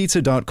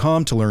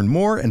jetspizza.com to learn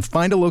more and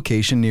find a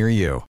location near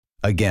you.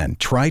 Again,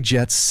 try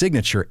Jet's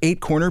signature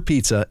 8-corner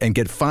pizza and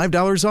get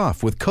 $5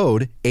 off with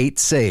code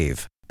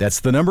 8SAVE. That's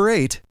the number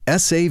 8,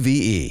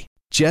 S-A-V-E.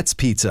 Jet's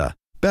Pizza.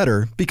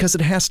 Better because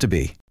it has to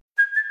be.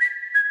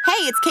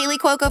 Hey, it's Kaylee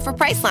Cuoco for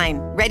Priceline.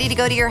 Ready to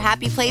go to your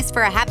happy place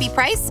for a happy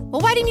price?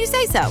 Well, why didn't you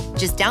say so?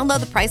 Just download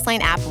the Priceline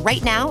app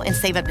right now and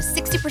save up to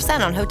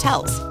 60% on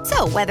hotels.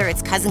 So whether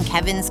it's Cousin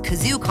Kevin's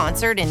Kazoo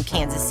Concert in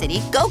Kansas City,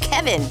 go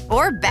Kevin,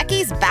 or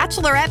Becky's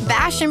Bachelorette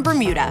Bash in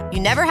Bermuda, you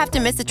never have to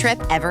miss a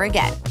trip ever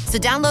again. So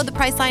download the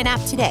Priceline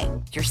app today.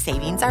 Your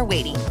savings are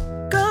waiting.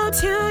 Go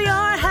to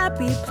your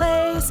happy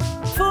place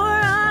for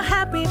a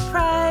happy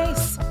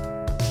price.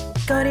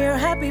 Go to your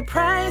happy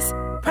price,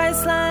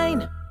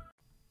 Priceline.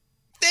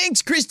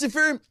 Thanks, Christopher.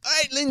 All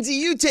right, Lindsay,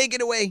 you take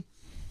it away.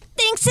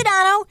 Thanks,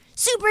 Sedano.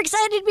 Super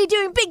excited to be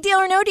doing Big Deal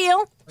or No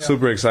Deal.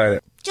 Super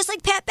excited. Just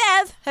like Pat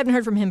Bev. Haven't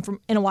heard from him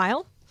in a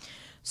while.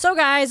 So,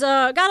 guys,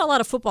 got a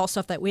lot of football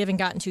stuff that we haven't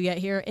gotten to yet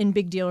here in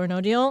Big Deal or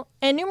No Deal.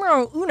 And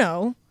numero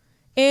uno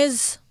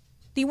is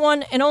the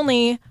one and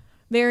only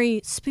very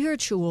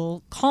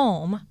spiritual,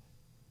 calm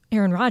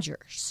Aaron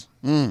Rodgers.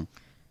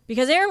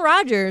 Because Aaron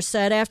Rodgers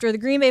said after the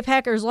Green Bay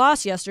Packers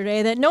lost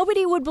yesterday that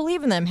nobody would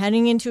believe in them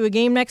heading into a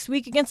game next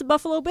week against the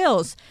Buffalo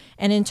Bills.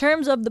 And in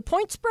terms of the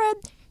point spread,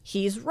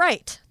 he's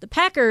right. The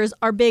Packers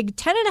are big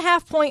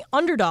 10.5-point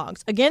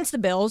underdogs against the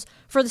Bills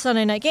for the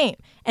Sunday night game.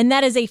 And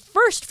that is a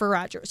first for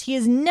Rodgers. He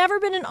has never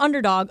been an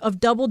underdog of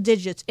double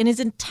digits in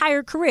his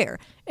entire career.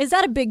 Is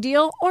that a big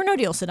deal or no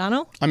deal,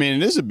 Sedano? I mean,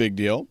 it is a big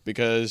deal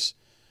because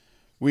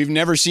we've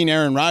never seen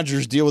Aaron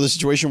Rodgers deal with a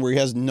situation where he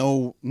has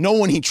no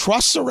one he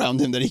trusts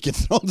around him that he can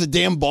throw the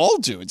damn ball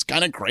to. It's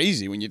kind of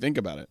crazy when you think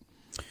about it.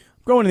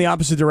 Going in the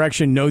opposite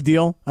direction, no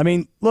deal. I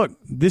mean, look,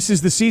 this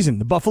is the season.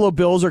 The Buffalo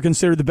Bills are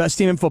considered the best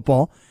team in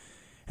football,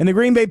 and the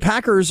Green Bay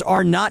Packers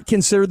are not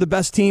considered the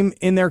best team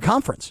in their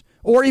conference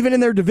or even in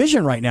their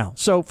division right now.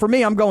 So for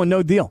me, I'm going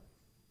no deal.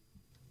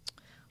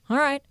 All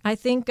right. I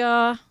think,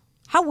 how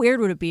weird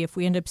would it be if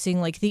we end up seeing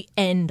like the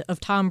end of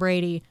Tom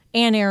Brady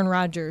and Aaron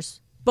Rodgers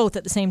both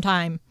at the same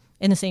time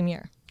in the same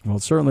year? Well,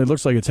 it certainly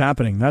looks like it's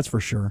happening. That's for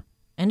sure.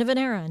 End of an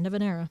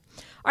era.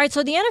 All right,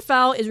 so the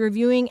NFL is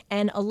reviewing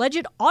an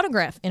alleged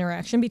autograph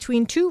interaction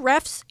between 2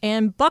 refs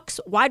and Bucs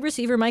wide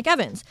receiver Mike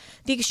Evans.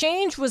 The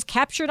exchange was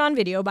captured on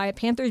video by a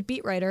Panthers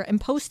beat writer and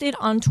posted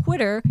on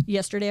Twitter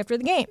yesterday after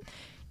the game.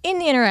 In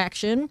the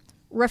interaction,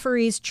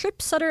 referees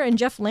Tripp Sutter and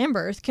Jeff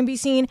Lamberth can be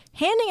seen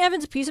handing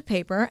Evans a piece of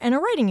paper and a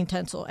writing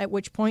utensil, at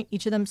which point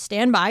each of them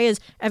stand by as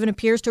Evan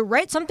appears to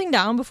write something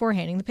down before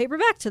handing the paper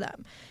back to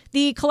them.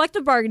 The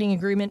collective bargaining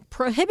agreement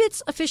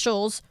prohibits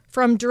officials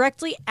from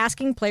directly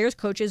asking players,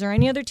 coaches, or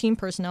any other team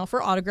personnel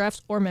for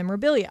autographs or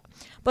memorabilia.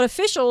 But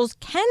officials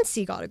can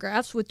seek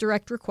autographs with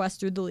direct requests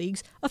through the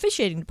league's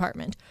officiating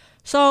department.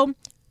 So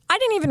I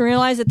didn't even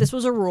realize that this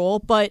was a rule,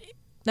 but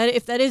that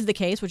if that is the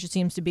case, which it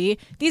seems to be,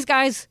 these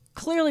guys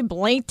clearly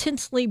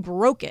blatantly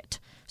broke it.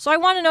 So I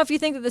want to know if you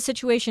think that the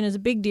situation is a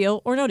big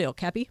deal or no deal,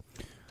 Cappy.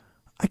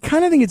 I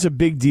kind of think it's a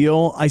big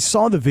deal. I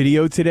saw the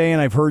video today and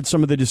I've heard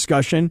some of the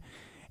discussion,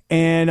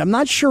 and I'm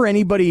not sure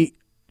anybody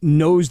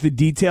knows the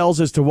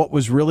details as to what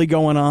was really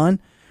going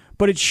on,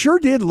 but it sure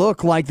did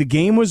look like the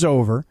game was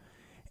over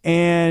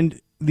and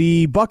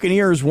the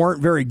Buccaneers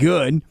weren't very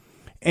good,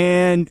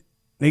 and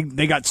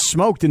they got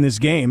smoked in this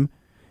game.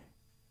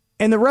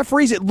 And the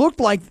referees, it looked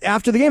like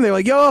after the game, they were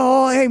like,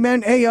 yo, hey,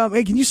 man, hey,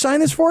 can you sign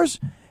this for us?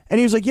 And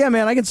he was like, yeah,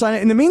 man, I can sign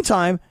it. In the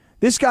meantime,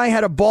 this guy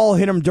had a ball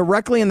hit him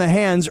directly in the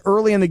hands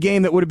early in the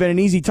game that would have been an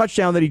easy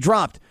touchdown that he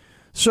dropped.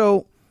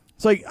 So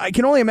it's like, I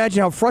can only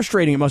imagine how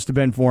frustrating it must have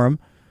been for him.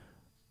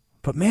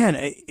 But,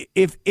 man,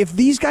 if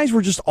these guys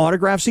were just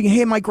autographs, saying,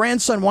 hey, my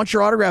grandson wants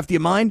your autograph, do you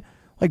mind?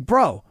 Like,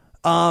 bro,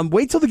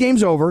 wait till the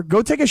game's over,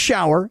 go take a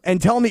shower,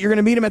 and tell him that you're going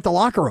to meet him at the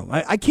locker room.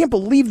 I can't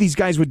believe these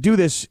guys would do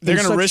this. They're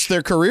going to risk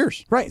their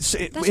careers. Right,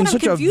 in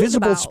such a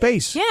visible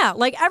space. Yeah,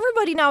 like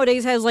everybody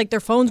nowadays has like their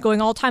phones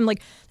going all the time.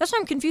 Like, that's why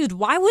I'm confused.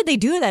 Why would they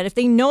do that if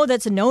they know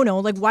that's a no-no?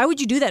 Like, why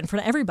would you do that in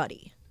front of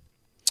everybody?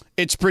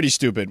 It's pretty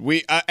stupid.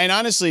 And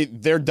honestly,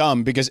 they're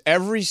dumb because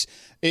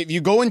if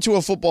you go into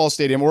a football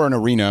stadium or an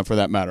arena for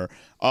that matter,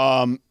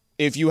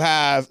 if you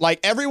have like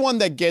everyone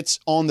that gets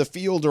on the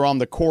field or on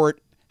the court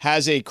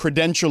has a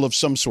credential of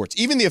some sorts.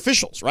 Even the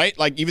officials, right?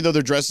 Like even though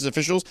they're dressed as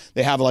officials,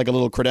 they have like a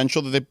little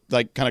credential that they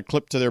like kind of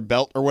clip to their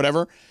belt or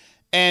whatever.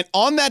 And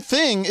on that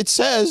thing, it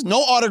says no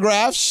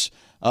autographs,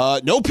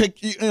 no like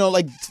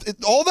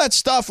all that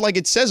stuff. Like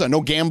it says on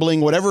no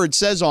gambling, whatever it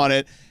says on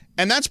it.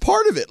 And that's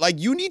part of it. Like,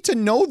 you need to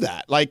know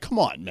that. Like, come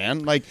on, man.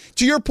 Like,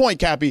 to your point,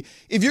 Cappy,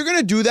 if you're going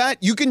to do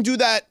that, you can do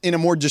that in a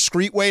more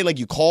discreet way. Like,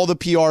 you call the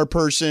PR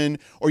person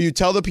or you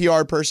tell the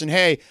PR person,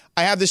 hey,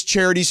 I have this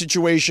charity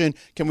situation.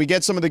 Can we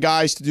get some of the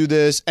guys to do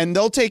this? And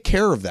they'll take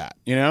care of that,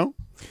 you know?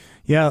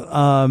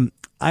 Yeah.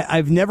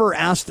 I've never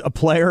asked a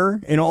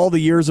player in all the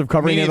years of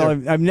covering it.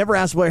 I've never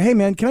asked a player, hey,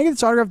 man, can I get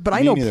this autograph? But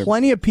I know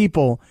plenty of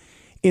people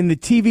in the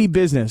TV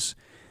business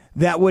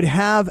that would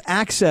have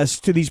access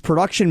to these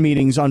production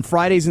meetings on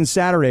Fridays and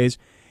Saturdays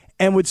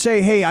and would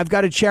say, hey, I've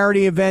got a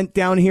charity event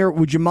down here.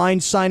 Would you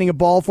mind signing a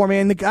ball for me?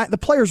 And the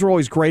players were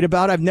always great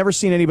about it. I've never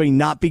seen anybody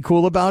not be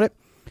cool about it.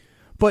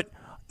 But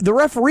the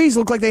referees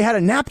looked like they had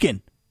a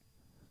napkin.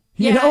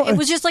 You know? It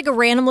was just like a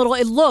random little,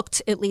 it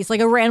looked at least like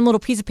a random little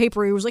piece of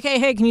paper. He was like,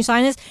 hey, can you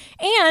sign this?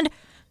 And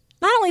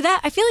not only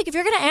that, I feel like if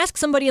you're going to ask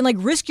somebody and like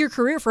risk your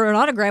career for an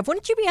autograph,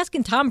 wouldn't you be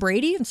asking Tom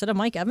Brady instead of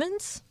Mike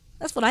Evans?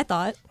 That's what I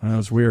thought. That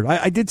was weird.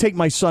 I did take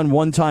my son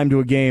one time to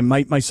a game.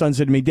 My son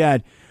said to me,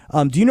 Dad,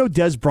 do you know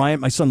Des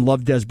Bryant? My son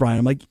loved Des Bryant.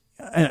 I'm like,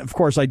 and of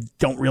course, I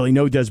don't really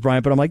know Des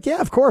Bryant, but I'm like,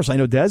 yeah, of course, I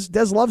know Des.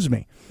 Des loves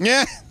me.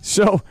 Yeah.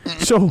 So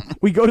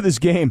we go to this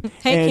game,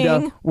 hey,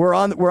 and King. we're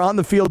on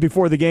the field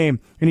before the game,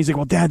 and he's like,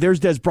 well, Dad, there's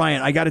Des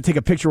Bryant. I got to take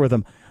a picture with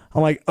him.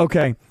 I'm like,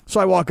 okay. So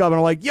I walk up, and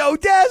I'm like, yo,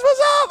 Des, what's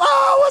up?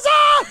 Oh,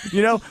 what's up?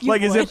 You know,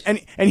 like as if, and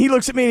he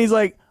looks at me, and he's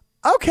like,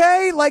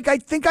 okay, like I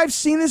think I've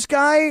seen this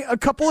guy a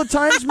couple of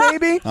times,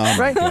 maybe.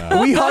 Right?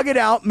 We hug it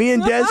out. Me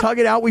and Des hug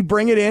it out. We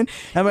bring it in.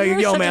 I'm like,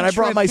 yo, man, I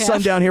brought my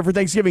son down here for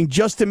Thanksgiving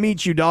just to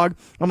meet you, dog.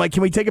 I'm like,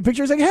 can we take a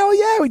picture? He's like, hell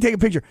yeah, we take a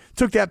picture.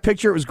 Took that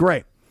picture. It was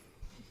great.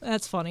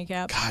 That's funny,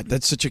 Cap. God,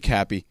 that's such a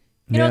Cappy.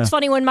 You know, it's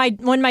funny when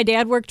my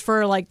dad worked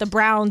for like the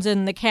Browns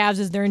and the Cavs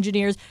as their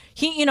engineers.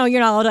 You're not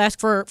allowed to ask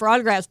for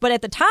autographs, but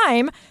at the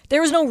time there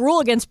was no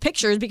rule against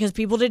pictures because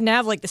people didn't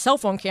have like the cell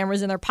phone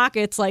cameras in their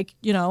pockets, like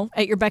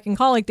at your beck and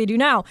call like they do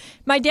now.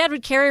 My dad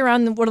would carry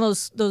around one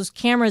of those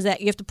cameras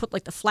that you have to put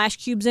like the flash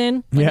cubes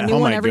in, like a new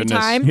one every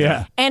time.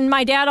 Yeah. And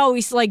my dad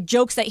always like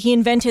jokes that he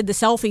invented the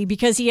selfie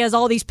because he has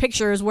all these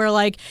pictures where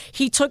like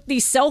he took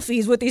these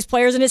selfies with these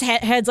players and his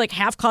head's like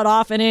half cut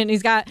off in it, and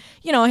he's got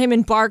him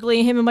and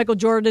Barkley, him and Michael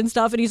Jordan and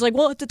stuff. And he's like,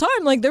 well, at the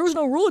time, like, there was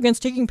no rule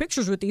against taking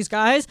pictures with these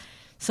guys.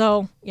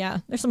 So, yeah,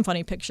 there's some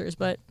funny pictures,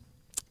 but,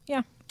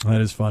 yeah.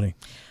 That is funny.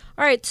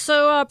 All right,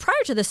 so prior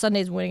to this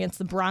Sunday's win against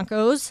the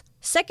Broncos,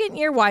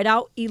 second-year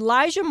wideout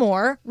Elijah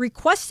Moore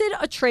requested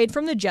a trade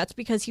from the Jets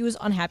because he was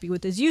unhappy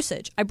with his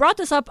usage. I brought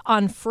this up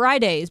on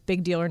Friday's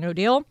Big Deal or No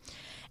Deal,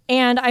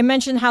 and I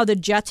mentioned how the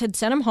Jets had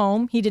sent him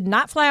home. He did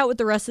not fly out with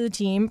the rest of the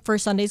team for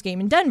Sunday's game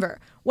in Denver.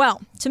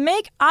 Well, to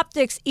make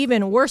optics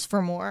even worse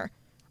for Moore,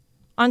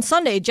 on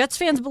Sunday, Jets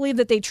fans believe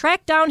that they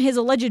tracked down his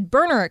alleged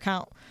burner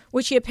account,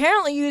 which he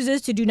apparently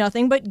uses to do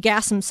nothing but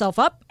gas himself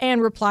up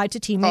and reply to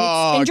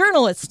teammates and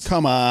journalists.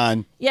 Come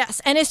on. Yes,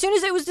 and as soon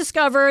as it was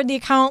discovered, the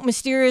account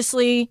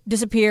mysteriously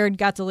disappeared,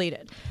 got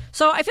deleted.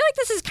 So I feel like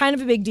this is kind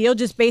of a big deal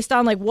just based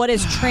on like what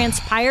has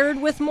transpired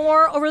with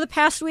Moore over the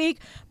past week,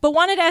 but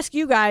wanted to ask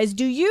you guys,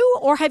 do you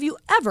or have you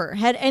ever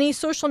had any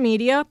social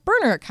media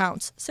burner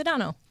accounts?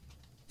 Sedano.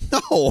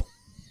 No.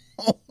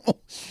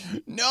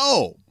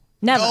 No.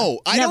 Never. No,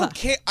 I Never. don't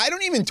care. I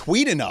don't even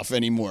tweet enough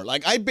anymore.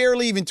 Like I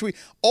barely even tweet.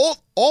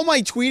 All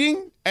my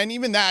tweeting, and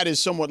even that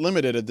is somewhat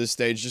limited at this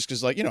stage, just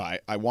because, like,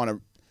 I want to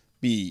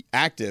be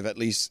active at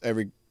least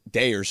every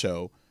day or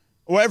so,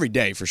 or every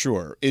day for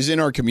sure, is in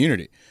our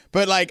community.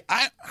 But like,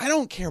 I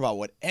don't care about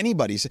what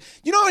anybody says.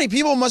 You know how many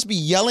people must be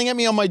yelling at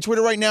me on my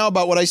Twitter right now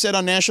about what I said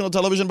on national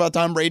television about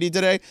Tom Brady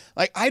today?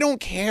 Like, I don't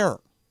care.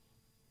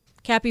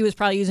 Cappy was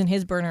probably using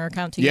his burner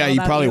account to Yeah, yell he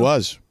about probably you.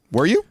 was.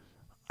 Were you?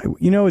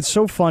 It's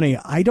so funny.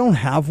 I don't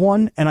have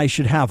one, and I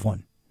should have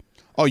one.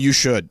 Oh, you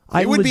should.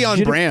 It would be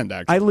on brand,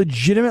 actually. I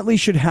legitimately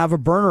should have a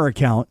burner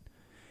account,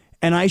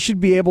 and I should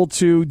be able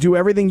to do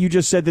everything you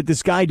just said that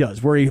this guy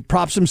does, where he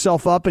props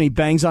himself up and he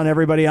bangs on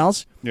everybody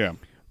else. Yeah.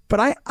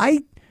 But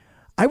I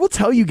will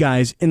tell you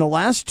guys, in the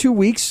last 2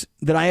 weeks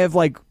that I have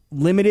like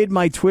limited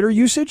my Twitter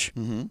usage,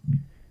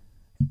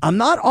 I'm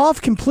not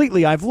off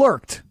completely. I've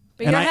lurked.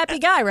 But you're a happy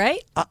guy, right?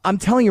 I'm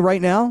telling you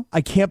right now,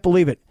 I can't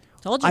believe it.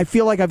 Told you. I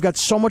feel like I've got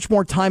so much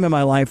more time in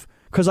my life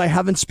because I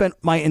haven't spent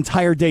my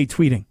entire day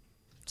tweeting.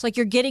 It's like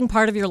you're getting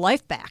part of your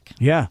life back.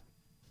 Yeah.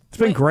 It's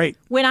been great.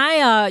 When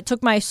I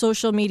took my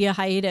social media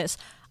hiatus,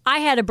 I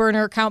had a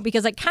burner account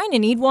because I kind of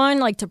need one,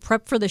 like, to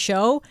prep for the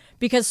show,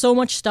 because so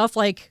much stuff,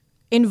 like,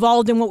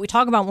 involved in what we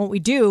talk about and what we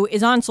do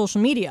is on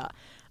social media.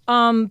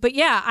 But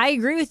yeah, I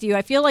agree with you.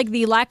 I feel like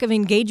the lack of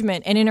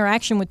engagement and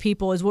interaction with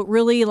people is what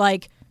really,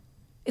 like,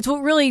 it's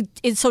what really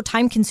is so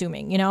time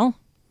consuming, you know?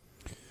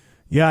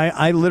 Yeah,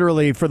 I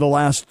literally, for the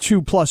last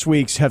 2+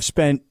 weeks, have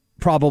spent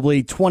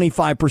probably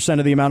 25%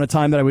 of the amount of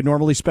time that I would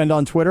normally spend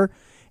on Twitter.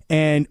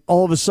 And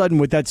all of a sudden,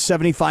 with that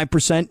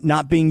 75%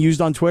 not being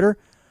used on Twitter,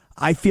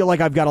 I feel like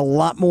I've got a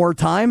lot more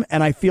time,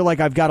 and I feel like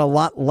I've got a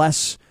lot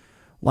less,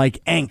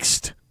 like,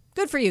 angst.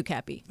 Good for you,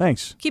 Cappy.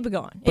 Thanks. Keep it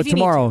going. But if you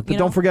tomorrow, need to,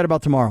 don't forget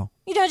about tomorrow.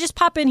 You know, just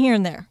pop in here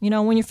and there, you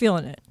know, when you're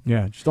feeling it.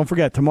 Yeah, just don't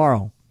forget,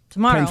 tomorrow.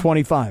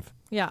 10:25.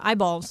 Yeah,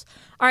 eyeballs.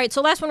 All right,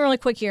 so last one really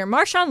quick here.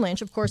 Marshawn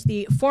Lynch, of course,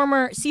 the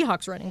former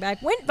Seahawks running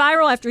back, went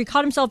viral after he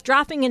caught himself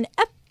dropping an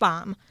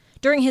F-bomb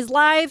during his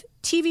live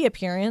TV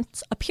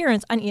appearance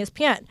on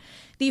ESPN.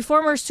 The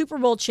former Super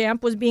Bowl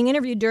champ was being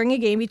interviewed during a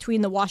game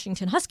between the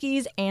Washington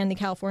Huskies and the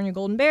California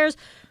Golden Bears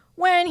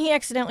when he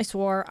accidentally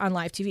swore on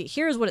live TV.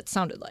 Here's what it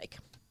sounded like.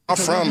 I'm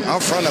from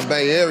the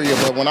Bay Area,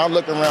 but when I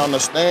look around the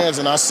stands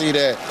and I see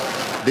that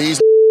these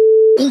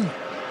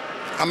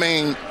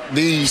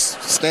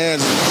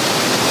stands,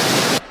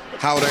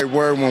 how they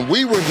were when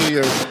we were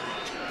here,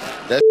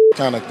 that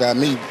kind of got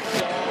me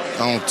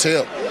on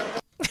tip.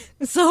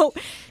 So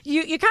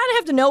you kind of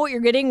have to know what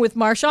you're getting with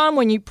Marshawn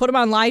when you put him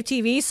on live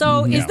TV.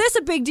 So is this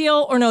a big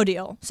deal or no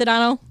deal?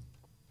 Sedano?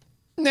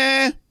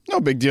 Nah, no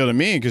big deal to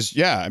me because,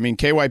 yeah, I mean,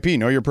 KYP,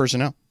 know your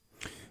personnel.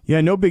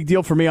 Yeah, no big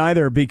deal for me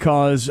either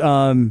because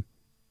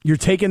you're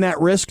taking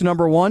that risk,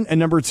 number one. And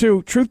number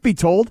two, truth be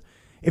told,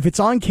 if it's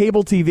on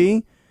cable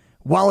TV,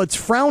 while it's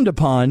frowned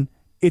upon,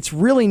 it's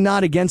really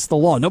not against the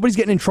law. Nobody's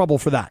getting in trouble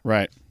for that.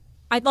 Right.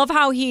 I love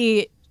how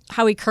he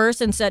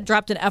cursed and said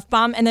dropped an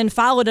F-bomb and then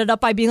followed it up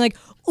by being like,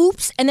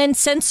 oops, and then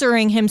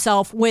censoring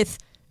himself with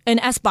an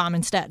S-bomb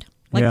instead.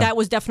 Like, that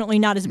was definitely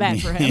not as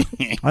bad for him.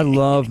 I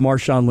love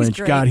Marshawn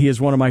Lynch. God, he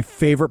is one of my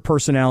favorite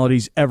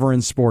personalities ever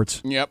in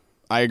sports. Yep,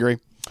 I agree.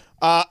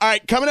 All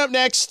right, coming up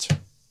next.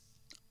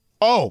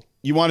 Oh,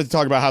 you wanted to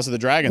talk about House of the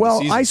Dragon.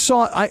 Well, I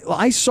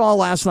saw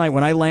last night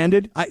when I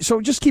landed. So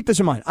just keep this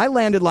in mind. I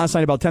landed last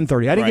night about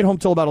 10:30. I didn't get home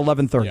till about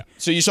 11:30. Yeah.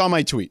 So you saw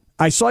my tweet.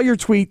 I saw your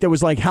tweet that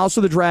was like House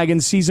of the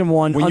Dragon season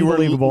 1,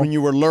 unbelievable. When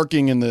you were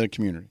lurking in the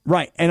community.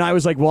 Right. And I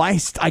was like, well,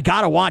 I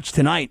got to watch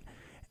tonight.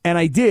 And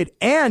I did.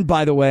 And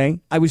by the way,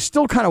 I was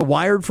still kind of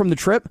wired from the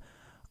trip.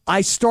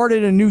 I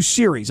started a new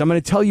series. I'm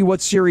going to tell you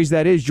what series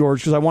that is,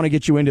 George, because I want to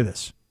get you into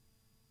this,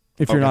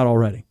 if you're not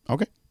already.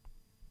 Okay.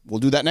 We'll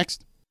do that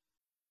next.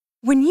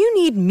 When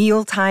you need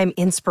mealtime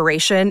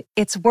inspiration,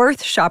 it's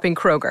worth shopping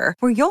Kroger,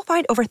 where you'll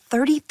find over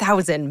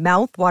 30,000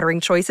 mouth-watering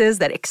choices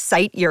that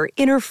excite your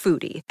inner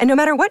foodie. And no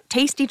matter what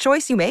tasty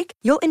choice you make,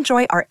 you'll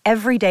enjoy our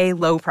everyday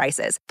low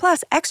prices,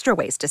 plus extra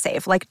ways to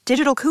save, like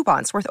digital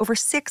coupons worth over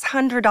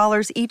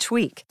 $600 each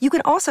week. You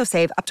can also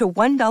save up to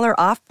 $1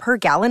 off per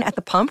gallon at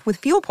the pump with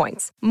fuel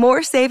points.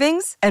 More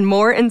savings and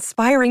more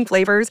inspiring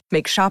flavors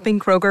make shopping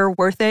Kroger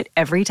worth it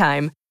every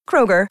time.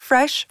 Kroger,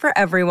 fresh for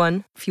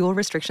everyone. Fuel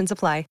restrictions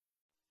apply.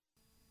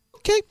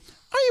 Okay,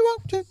 are you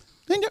okay?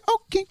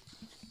 Okay.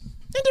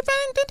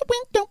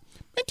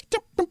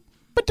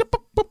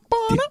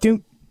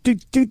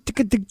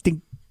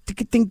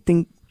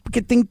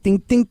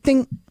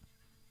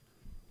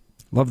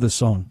 Love this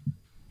song.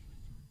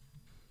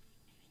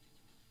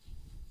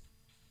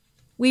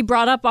 We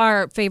brought up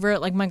our favorite,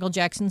 like, Michael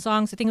Jackson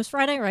songs. I think it was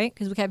Friday, right?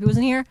 Because Cappy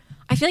wasn't here.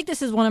 I feel like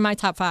this is one of my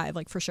top 5,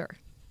 like, for sure.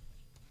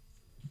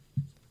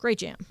 Great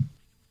jam.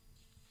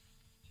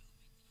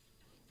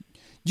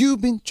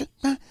 You've been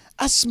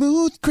a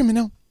smooth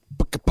criminal.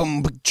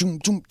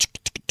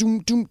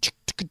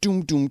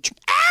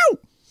 Ow!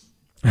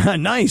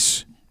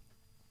 Nice.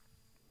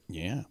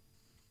 Yeah.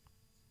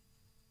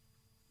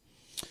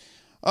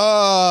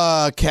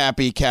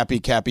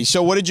 Cappy.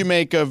 So what did you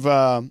make of,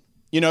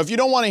 if you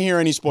don't want to hear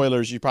any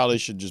spoilers, you probably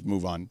should just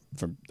move on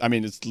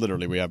it's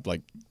literally, we have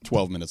like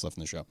 12 minutes left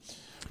in the show.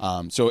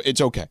 So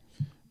it's okay.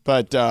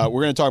 But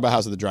we're going to talk about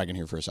House of the Dragon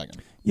here for a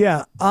second.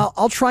 Yeah,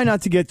 I'll try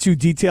not to get too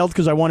detailed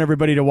because I want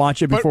everybody to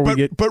watch it before we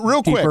get. But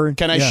real deeper. quick,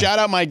 can I shout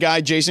out my guy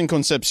Jason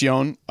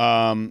Concepcion,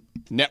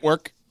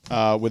 Network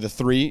with a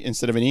 3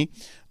 instead of an E.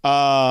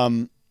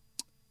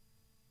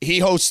 He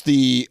hosts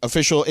the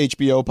official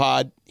HBO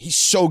pod. He's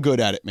so good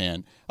at it,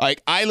 man.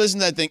 Like, I listen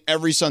to that thing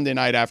every Sunday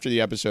night after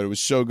the episode. It was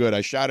so good.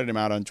 I shouted him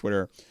out on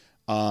Twitter.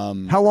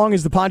 How long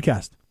is the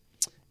podcast?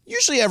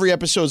 Usually every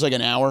episode is like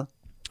an hour.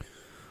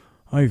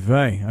 Oy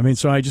vey. I mean,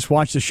 so I just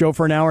watched the show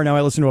for an hour. Now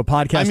I listen to a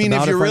podcast. I mean,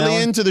 about if you're it for an really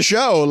hour. into the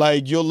show,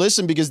 like you'll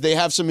listen because they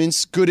have some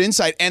good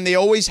insight, and they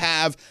always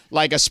have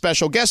like a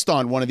special guest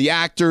on, one of the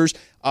actors.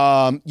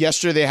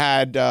 Yesterday they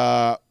had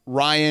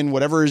Ryan,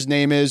 whatever his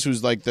name is,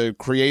 who's like the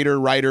creator,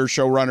 writer,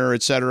 showrunner,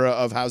 etc.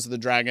 of House of the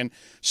Dragon.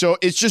 So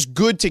it's just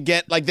good to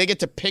get they get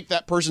to pick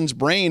that person's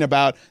brain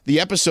about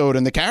the episode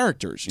and the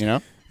characters. You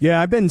know?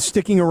 Yeah, I've been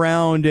sticking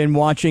around and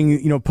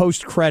watching,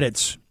 post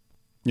credits.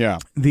 Yeah.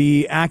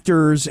 The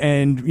actors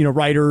and,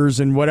 writers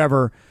and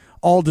whatever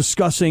all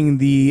discussing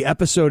the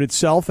episode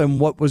itself and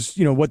what was,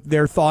 what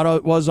their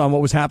thought was on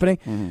what was happening.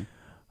 Mm-hmm.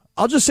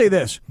 I'll just say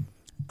this.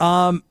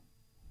 I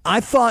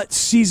thought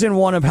season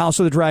 1 of House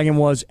of the Dragon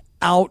was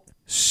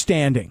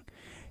outstanding.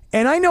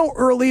 And I know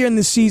earlier in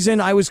the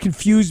season I was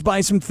confused by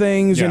some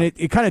things and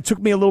it kind of took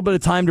me a little bit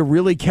of time to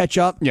really catch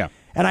up. Yeah.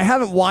 And I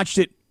haven't watched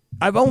it.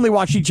 I've only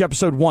watched each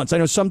episode once. I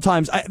know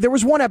sometimes there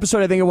was one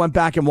episode I think I went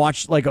back and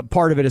watched like a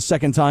part of it a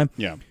second time.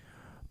 Yeah.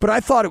 But I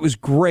thought it was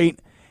great.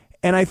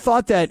 And I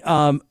thought that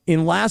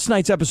in last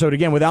night's episode,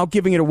 again, without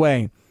giving it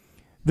away,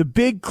 the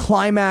big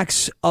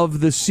climax of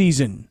the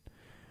season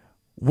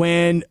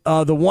when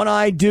the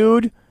one-eyed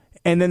dude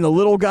and then the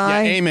little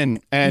guy,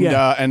 Aemon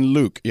and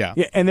Luke,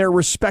 and their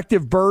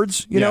respective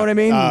birds, you know what I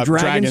mean?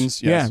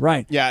 Dragons, yes. Yeah,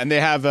 right. Yeah, and they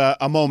have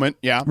a moment,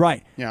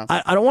 right. Yeah,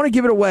 I don't want to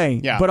give it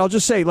away, but I'll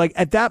just say, like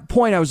at that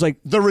point, I was like,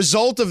 the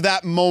result of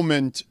that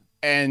moment,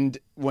 and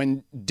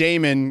when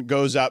Daemon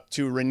goes up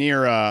to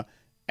Rhaenyra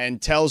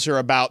and tells her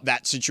about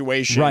that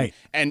situation, right,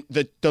 and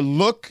the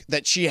look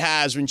that she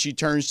has when she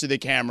turns to the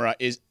camera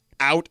is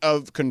out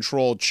of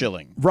control,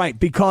 chilling. Right,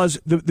 because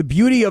the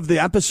beauty of the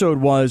episode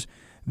was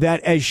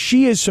that as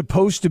she is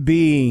supposed to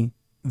be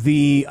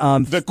the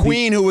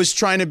queen who was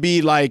trying to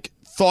be like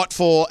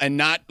thoughtful and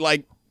not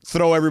like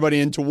throw everybody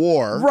into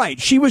war.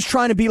 Right. She was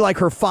trying to be like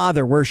her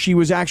father, where she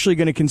was actually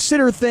going to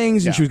consider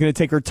things and she was going to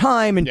take her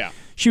time and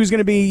she was going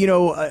to be,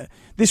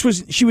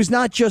 she was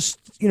not just,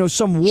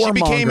 some warmonger. She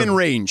became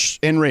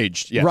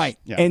enraged. Yes. Right.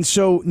 Yeah. And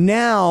so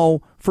now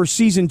for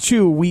season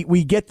 2,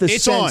 we get the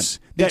sense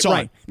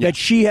that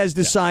she has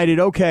decided,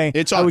 okay,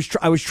 it's on.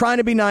 I was trying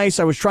to be nice.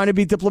 I was trying to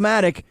be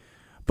diplomatic.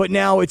 But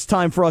now it's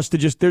time for us to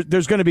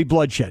there's going to be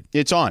bloodshed.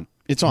 It's on.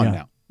 It's on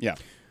now. Yeah.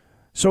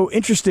 So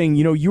interesting.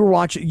 You were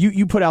watching,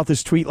 you put out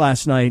this tweet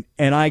last night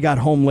and I got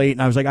home late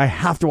and I was like, I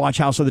have to watch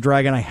House of the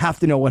Dragon. I have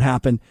to know what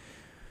happened.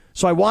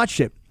 So I watched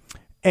it.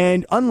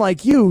 And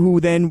unlike you, who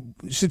then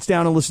sits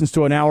down and listens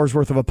to an hour's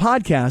worth of a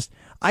podcast,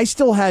 I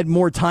still had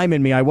more time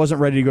in me. I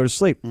wasn't ready to go to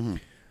sleep. Mm-hmm.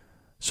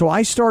 So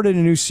I started a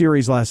new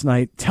series last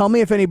night. Tell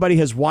me if anybody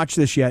has watched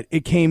this yet.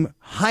 It came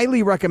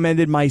highly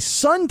recommended. My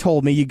son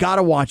told me, you got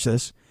to watch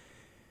this.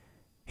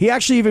 He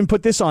actually even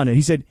put this on it.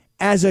 He said,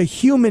 as a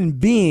human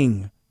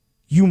being,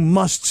 you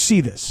must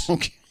see this.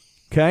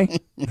 Okay?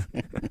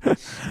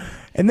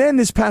 And then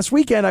this past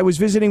weekend, I was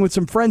visiting with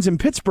some friends in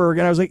Pittsburgh,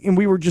 and I was like, and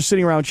we were just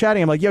sitting around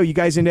chatting. I'm like, yo, you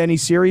guys into any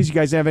series? You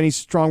guys have any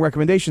strong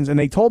recommendations? And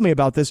they told me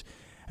about this,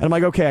 and I'm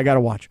like, okay, I got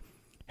to watch.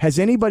 Has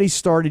anybody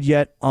started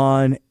yet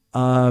on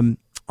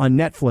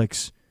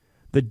Netflix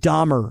the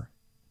Dahmer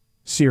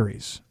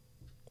series?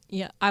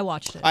 Yeah, I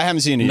watched it. I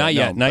haven't seen it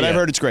yet. Not yet. I've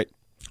heard it's great.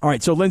 All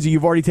right, so Lindsay,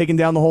 you've already taken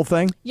down the whole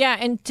thing? Yeah,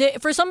 and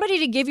for somebody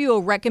to give you a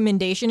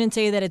recommendation and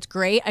say that it's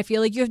great, I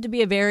feel like you have to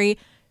be a very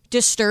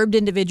disturbed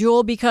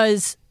individual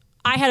because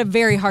I had a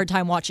very hard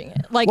time watching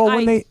it. Like, well,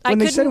 I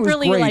couldn't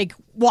really great,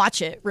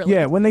 watch it, really.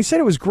 Yeah, when they said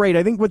it was great,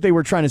 I think what they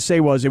were trying to say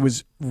was it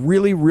was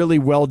really, really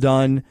well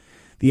done.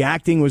 The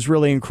acting was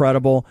really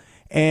incredible.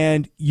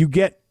 And you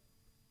get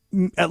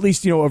at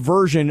least, a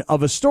version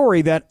of a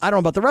story that, I don't know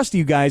about the rest of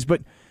you guys,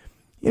 but,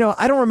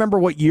 I don't remember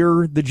what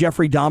year the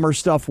Jeffrey Dahmer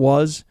stuff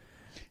was.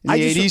 In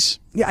the 80s?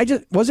 Yeah,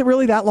 was it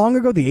really that long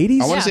ago, the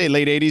 80s? I want to say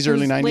late 80s,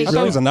 early 90s. I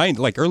thought it was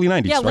early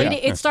 90s. Yeah, right?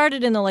 It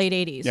started in the late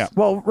 80s. Yeah.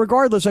 Well,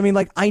 regardless, I mean,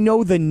 I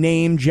know the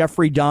name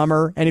Jeffrey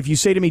Dahmer, and if you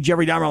say to me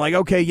Jeffrey Dahmer, I'm like,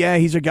 okay, yeah,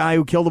 he's a guy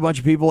who killed a bunch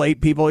of people, 8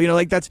 people,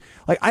 that's,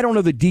 I don't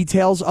know the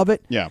details of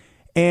it. Yeah.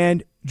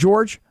 And,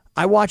 George,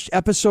 I watched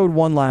episode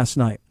 1 last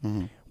night.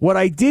 Mm-hmm. What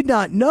I did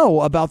not know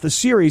about the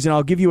series, and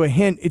I'll give you a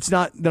hint, it's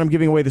not that I'm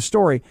giving away the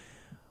story,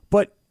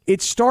 but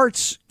it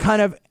starts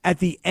kind of at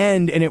the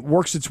end and it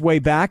works its way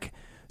back.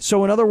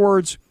 So in other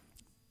words,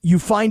 you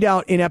find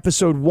out in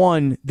episode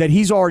 1 that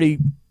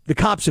the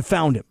cops have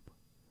found him.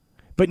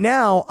 But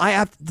now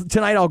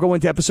tonight I'll go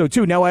into episode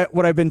 2. Now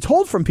what I've been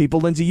told from people,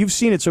 Lindsay, you've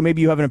seen it, so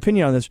maybe you have an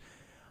opinion on this.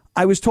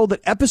 I was told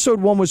that episode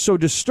 1 was so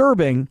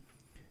disturbing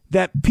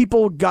that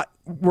people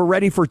were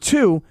ready for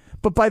 2,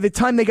 but by the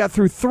time they got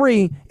through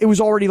 3, it was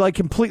already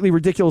completely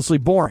ridiculously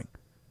boring.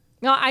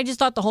 No, I just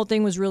thought the whole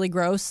thing was really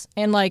gross.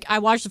 And I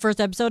watched the first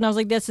episode and I was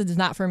like, this is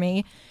not for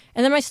me.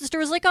 And then my sister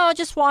was like, oh,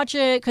 just watch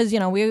it. Because,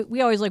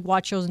 we always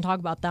watch shows and talk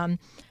about them.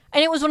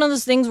 And it was one of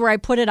those things where I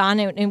put it on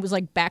and it was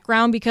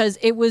background because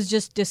it was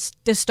just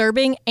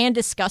disturbing and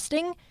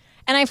disgusting.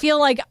 And I feel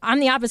like I'm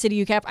the opposite of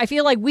you, Cap. I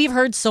feel like we've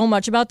heard so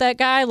much about that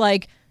guy.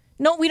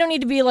 No, we don't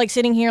need to be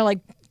sitting here I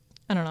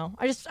don't know.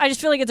 I just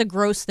feel like it's a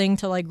gross thing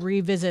to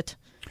revisit.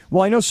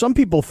 Well, I know some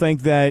people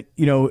think that,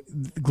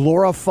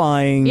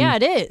 glorifying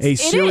it is. a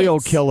serial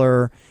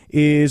killer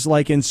is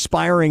like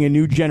inspiring a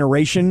new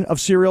generation of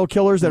serial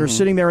killers that are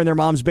sitting there in their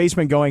mom's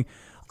basement going,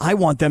 I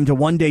want them to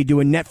one day do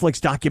a Netflix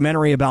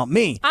documentary about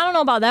me. I don't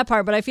know about that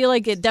part, but I feel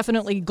like it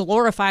definitely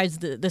glorifies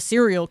the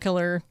serial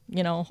killer,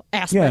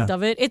 aspect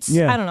of it.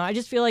 I don't know. I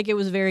just feel like it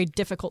was a very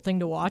difficult thing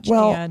to watch.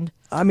 Well, and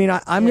I'm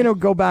going to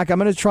go back. I'm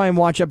going to try and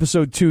watch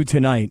episode 2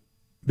 tonight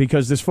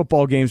because this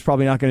football game is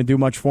probably not going to do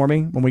much for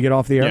me when we get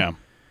off the air.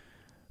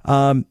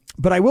 Yeah.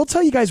 But I will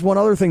tell you guys one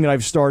other thing that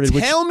I've started.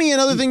 Tell me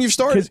another thing you've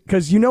started.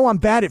 Because I'm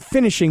bad at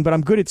finishing, but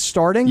I'm good at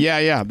starting.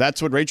 Yeah.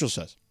 That's what Rachel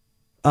says.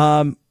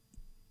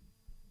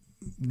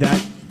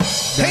 That's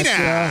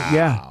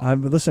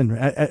listen,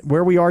 at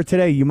where we are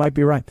today, you might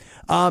be right.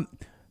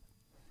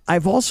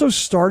 I've also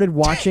started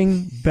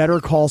watching Better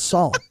Call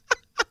Saul.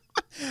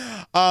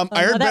 I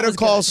heard Better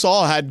Call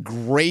Saul had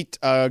great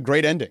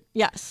ending.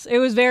 Yes, it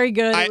was very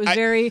good.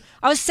 I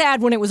was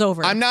sad when it was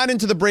over. I'm not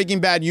into the Breaking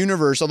Bad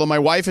universe, although my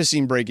wife has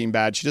seen Breaking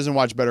Bad. She doesn't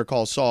watch Better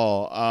Call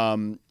Saul.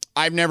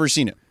 I've never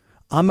seen it.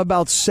 I'm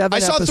about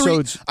 7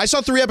 episodes. I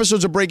saw 3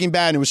 episodes of Breaking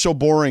Bad, and it was so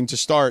boring to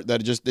start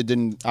that it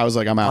didn't. I was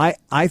like, I'm out.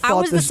 I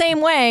thought the same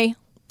way.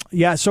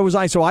 Yeah, so was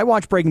I. So I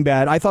watched Breaking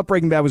Bad. I thought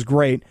Breaking Bad was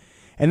great,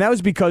 and that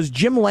was because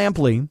Jim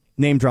Lampley,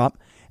 name drop,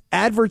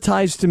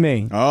 advertised to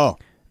me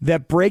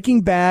that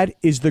Breaking Bad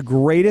is the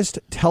greatest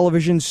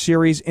television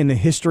series in the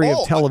history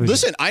of television.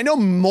 Listen, I know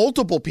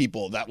multiple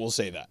people that will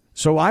say that.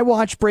 So I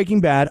watched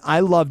Breaking Bad. I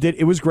loved it.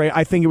 It was great.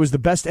 I think it was the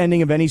best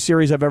ending of any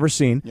series I've ever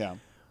seen. Yeah.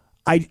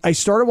 I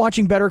started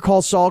watching Better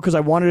Call Saul because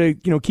I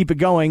wanted to keep it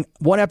going.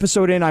 1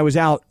 episode in, I was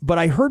out. But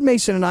I heard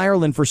Mason in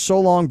Ireland for so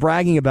long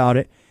bragging about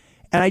it.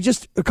 And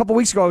a couple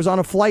weeks ago, I was on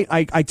a flight.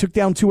 I took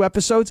down 2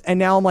 episodes, and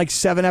now I'm like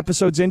 7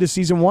 episodes into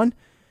season 1.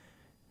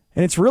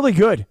 And it's really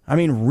good. I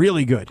mean,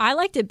 really good. I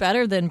liked it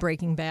better than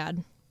Breaking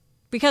Bad.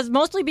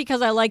 Mostly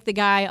because I like the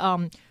guy,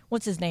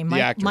 what's his name?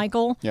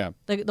 Michael? Yeah.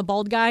 The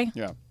bald guy?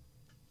 Yeah.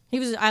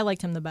 I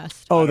liked him the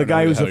best. Oh, the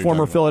guy who's a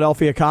former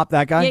Philadelphia cop,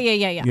 that guy?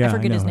 Yeah. I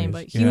forget his name,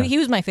 but he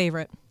was my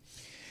favorite.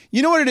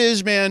 You know what it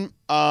is, man?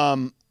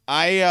 I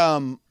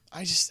don't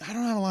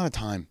have a lot of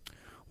time.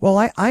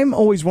 Well, I'm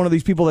always one of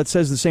these people that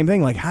says the same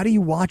thing. Like, how do you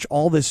watch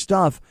all this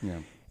stuff? Yeah.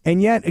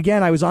 And yet,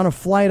 again, I was on a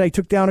flight. I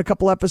took down a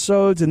couple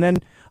episodes. And then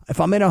if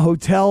I'm in a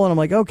hotel and I'm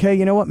like, okay,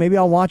 you know what? Maybe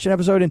I'll watch an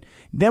episode. And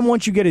then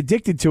once you get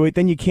addicted to it,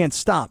 then you can't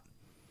stop.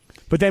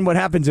 But then what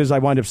happens is I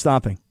wind up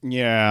stopping.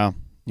 Yeah.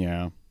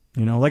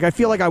 Like I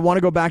feel like I want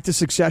to go back to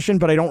Succession,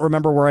 but I don't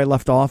remember where I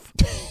left off.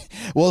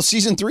 Well,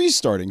 season 3 is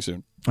starting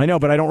soon. I know,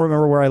 but I don't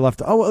remember where I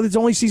left. Oh, well, it's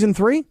only season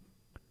 3?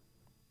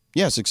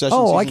 Yeah, Succession.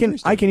 Oh, I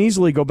can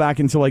easily go back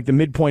into like the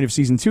midpoint of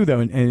season 2 though,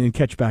 and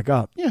catch back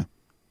up. Yeah.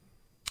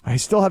 I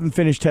still haven't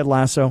finished Ted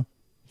Lasso.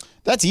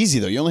 That's easy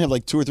though. You only have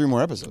like 2 or 3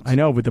 more episodes. I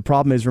know, but the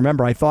problem is,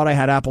 remember, I thought I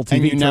had Apple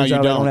TV. And now you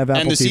I don't have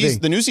Apple and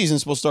TV. The new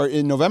season's supposed to start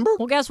in November.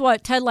 Well, guess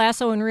what? Ted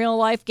Lasso in real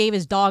life gave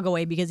his dog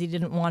away because he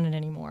didn't want it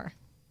anymore.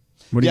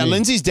 What do you mean?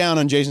 Lindsay's down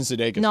on Jason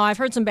Sudeikis. No, I've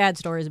heard some bad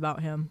stories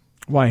about him.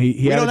 Why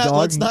he had a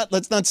dog?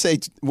 Let's not say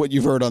what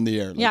you've heard on the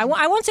air. Yeah,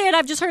 I won't say it.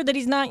 I've just heard that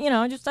he's not.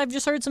 I've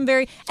just heard some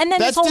very. And then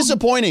that's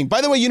disappointing. By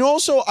the way,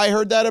 also I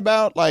heard that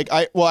about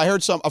I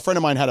heard a friend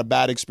of mine had a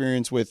bad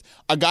experience with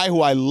a guy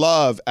who I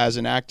love as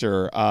an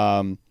actor.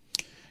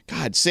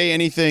 God, say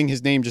anything.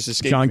 His name just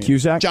escaped me. John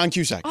Cusack? John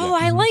Cusack. Oh,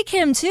 I like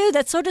him too.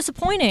 That's so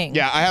disappointing.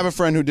 Yeah, I have a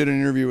friend who did an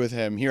interview with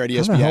him here at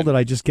ESPN. How the hell did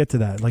I just get to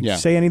that?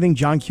 Say anything,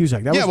 John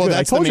Cusack. That was good.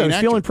 I told you I was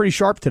feeling pretty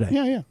sharp today.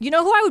 Yeah. You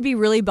know who I would be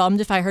really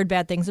bummed if I heard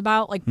bad things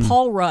about? Like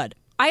Paul Rudd.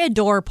 I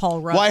adore Paul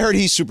Rudd. Well, I heard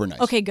he's super nice.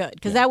 Okay, good.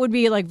 Because that would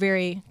be like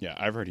very... Yeah,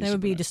 I've heard he's That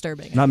would be nice.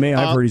 disturbing. Not me.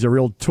 I've heard he's a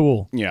real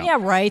tool. Yeah. Yeah,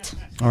 right.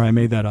 All right, I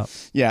made that up.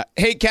 Yeah.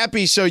 Hey,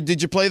 Cappy, so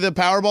did you play the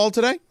Powerball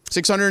today?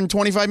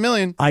 $625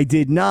 million. I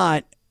did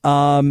not.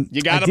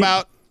 You got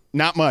about...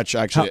 Not much,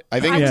 actually.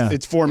 I think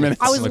it's 4 minutes.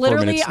 I was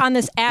literally on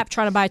this app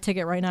trying to buy a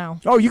ticket right now.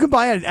 Oh, you can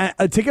buy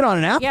a ticket on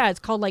an app? Yeah, it's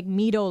called like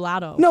Mito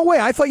Lotto. No way.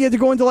 I thought you had to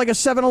go into like a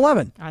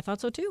 7-Eleven. I thought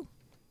so too.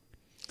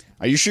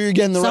 Are you sure you're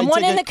getting the right ticket?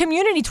 Someone in the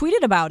community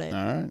tweeted about it.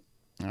 All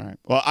right.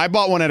 Well, I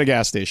bought one at a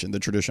gas station, the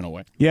traditional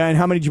way. Yeah, and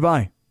how many did you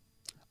buy?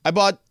 I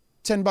bought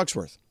 $10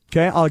 worth.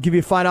 Okay, I'll give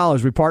you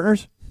 $5. We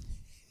partners?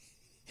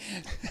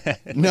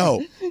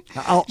 No.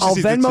 I'll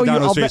Venmo you.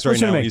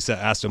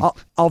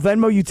 I'll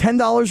Venmo you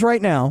 $10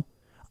 right now.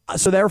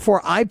 So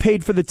therefore, I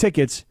paid for the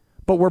tickets,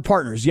 but we're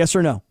partners. Yes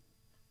or no?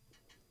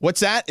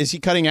 What's that? Is he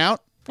cutting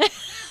out?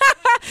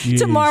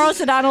 Tomorrow,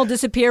 Sedano will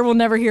disappear. We'll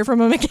never hear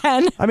from him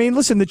again. I mean,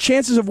 listen, the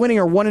chances of winning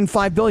are 1 in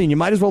 5 billion. You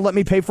might as well let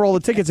me pay for all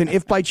the tickets, and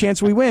if by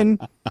chance we win,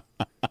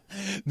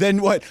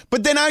 then what?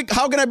 But then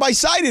how can I buy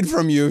sided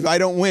from you if I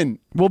don't win?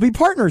 We'll be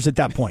partners at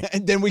that point.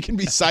 And then we can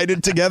be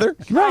sided together?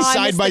 Right.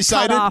 Side by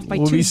sided?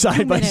 We'll be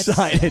side by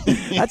sided.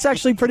 That's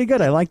actually pretty good.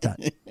 I like that.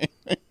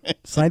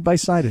 Side by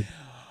sided.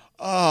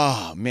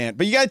 Oh man!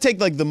 But you got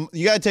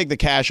to take the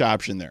cash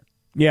option there.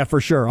 Yeah,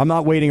 for sure. I'm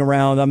not waiting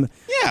around.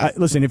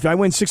 Listen, if I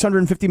win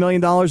 $650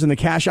 million and the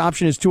cash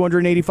option is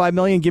 $285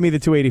 million, give me the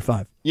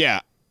 $285.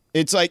 Yeah.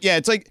 It's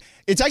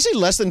actually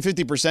less than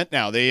 50%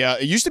 now.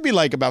 It used to be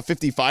like about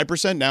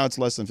 55%. Now it's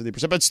less than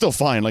 50%, but it's still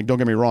fine. Like, don't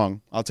get me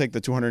wrong. I'll take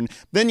the 200.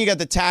 Then you got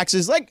the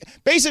taxes. Like,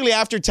 basically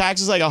after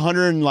taxes, like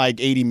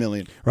 180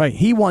 million. Right.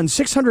 He won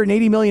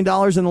 $680 million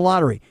in the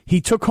lottery.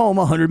 He took home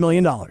 $100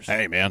 million.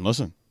 Hey, man,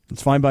 listen.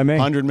 It's fine by me.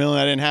 100 million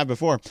I didn't have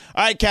before.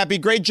 All right, Cappy,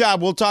 great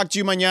job. We'll talk to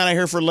you mañana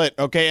here for Lit,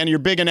 okay? And your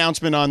big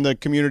announcement on the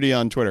community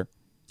on Twitter.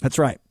 That's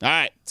right. All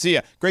right. See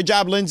ya. Great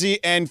job,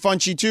 Lindsay and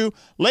Funchy, too.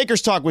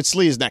 Lakers Talk with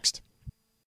Slee is next.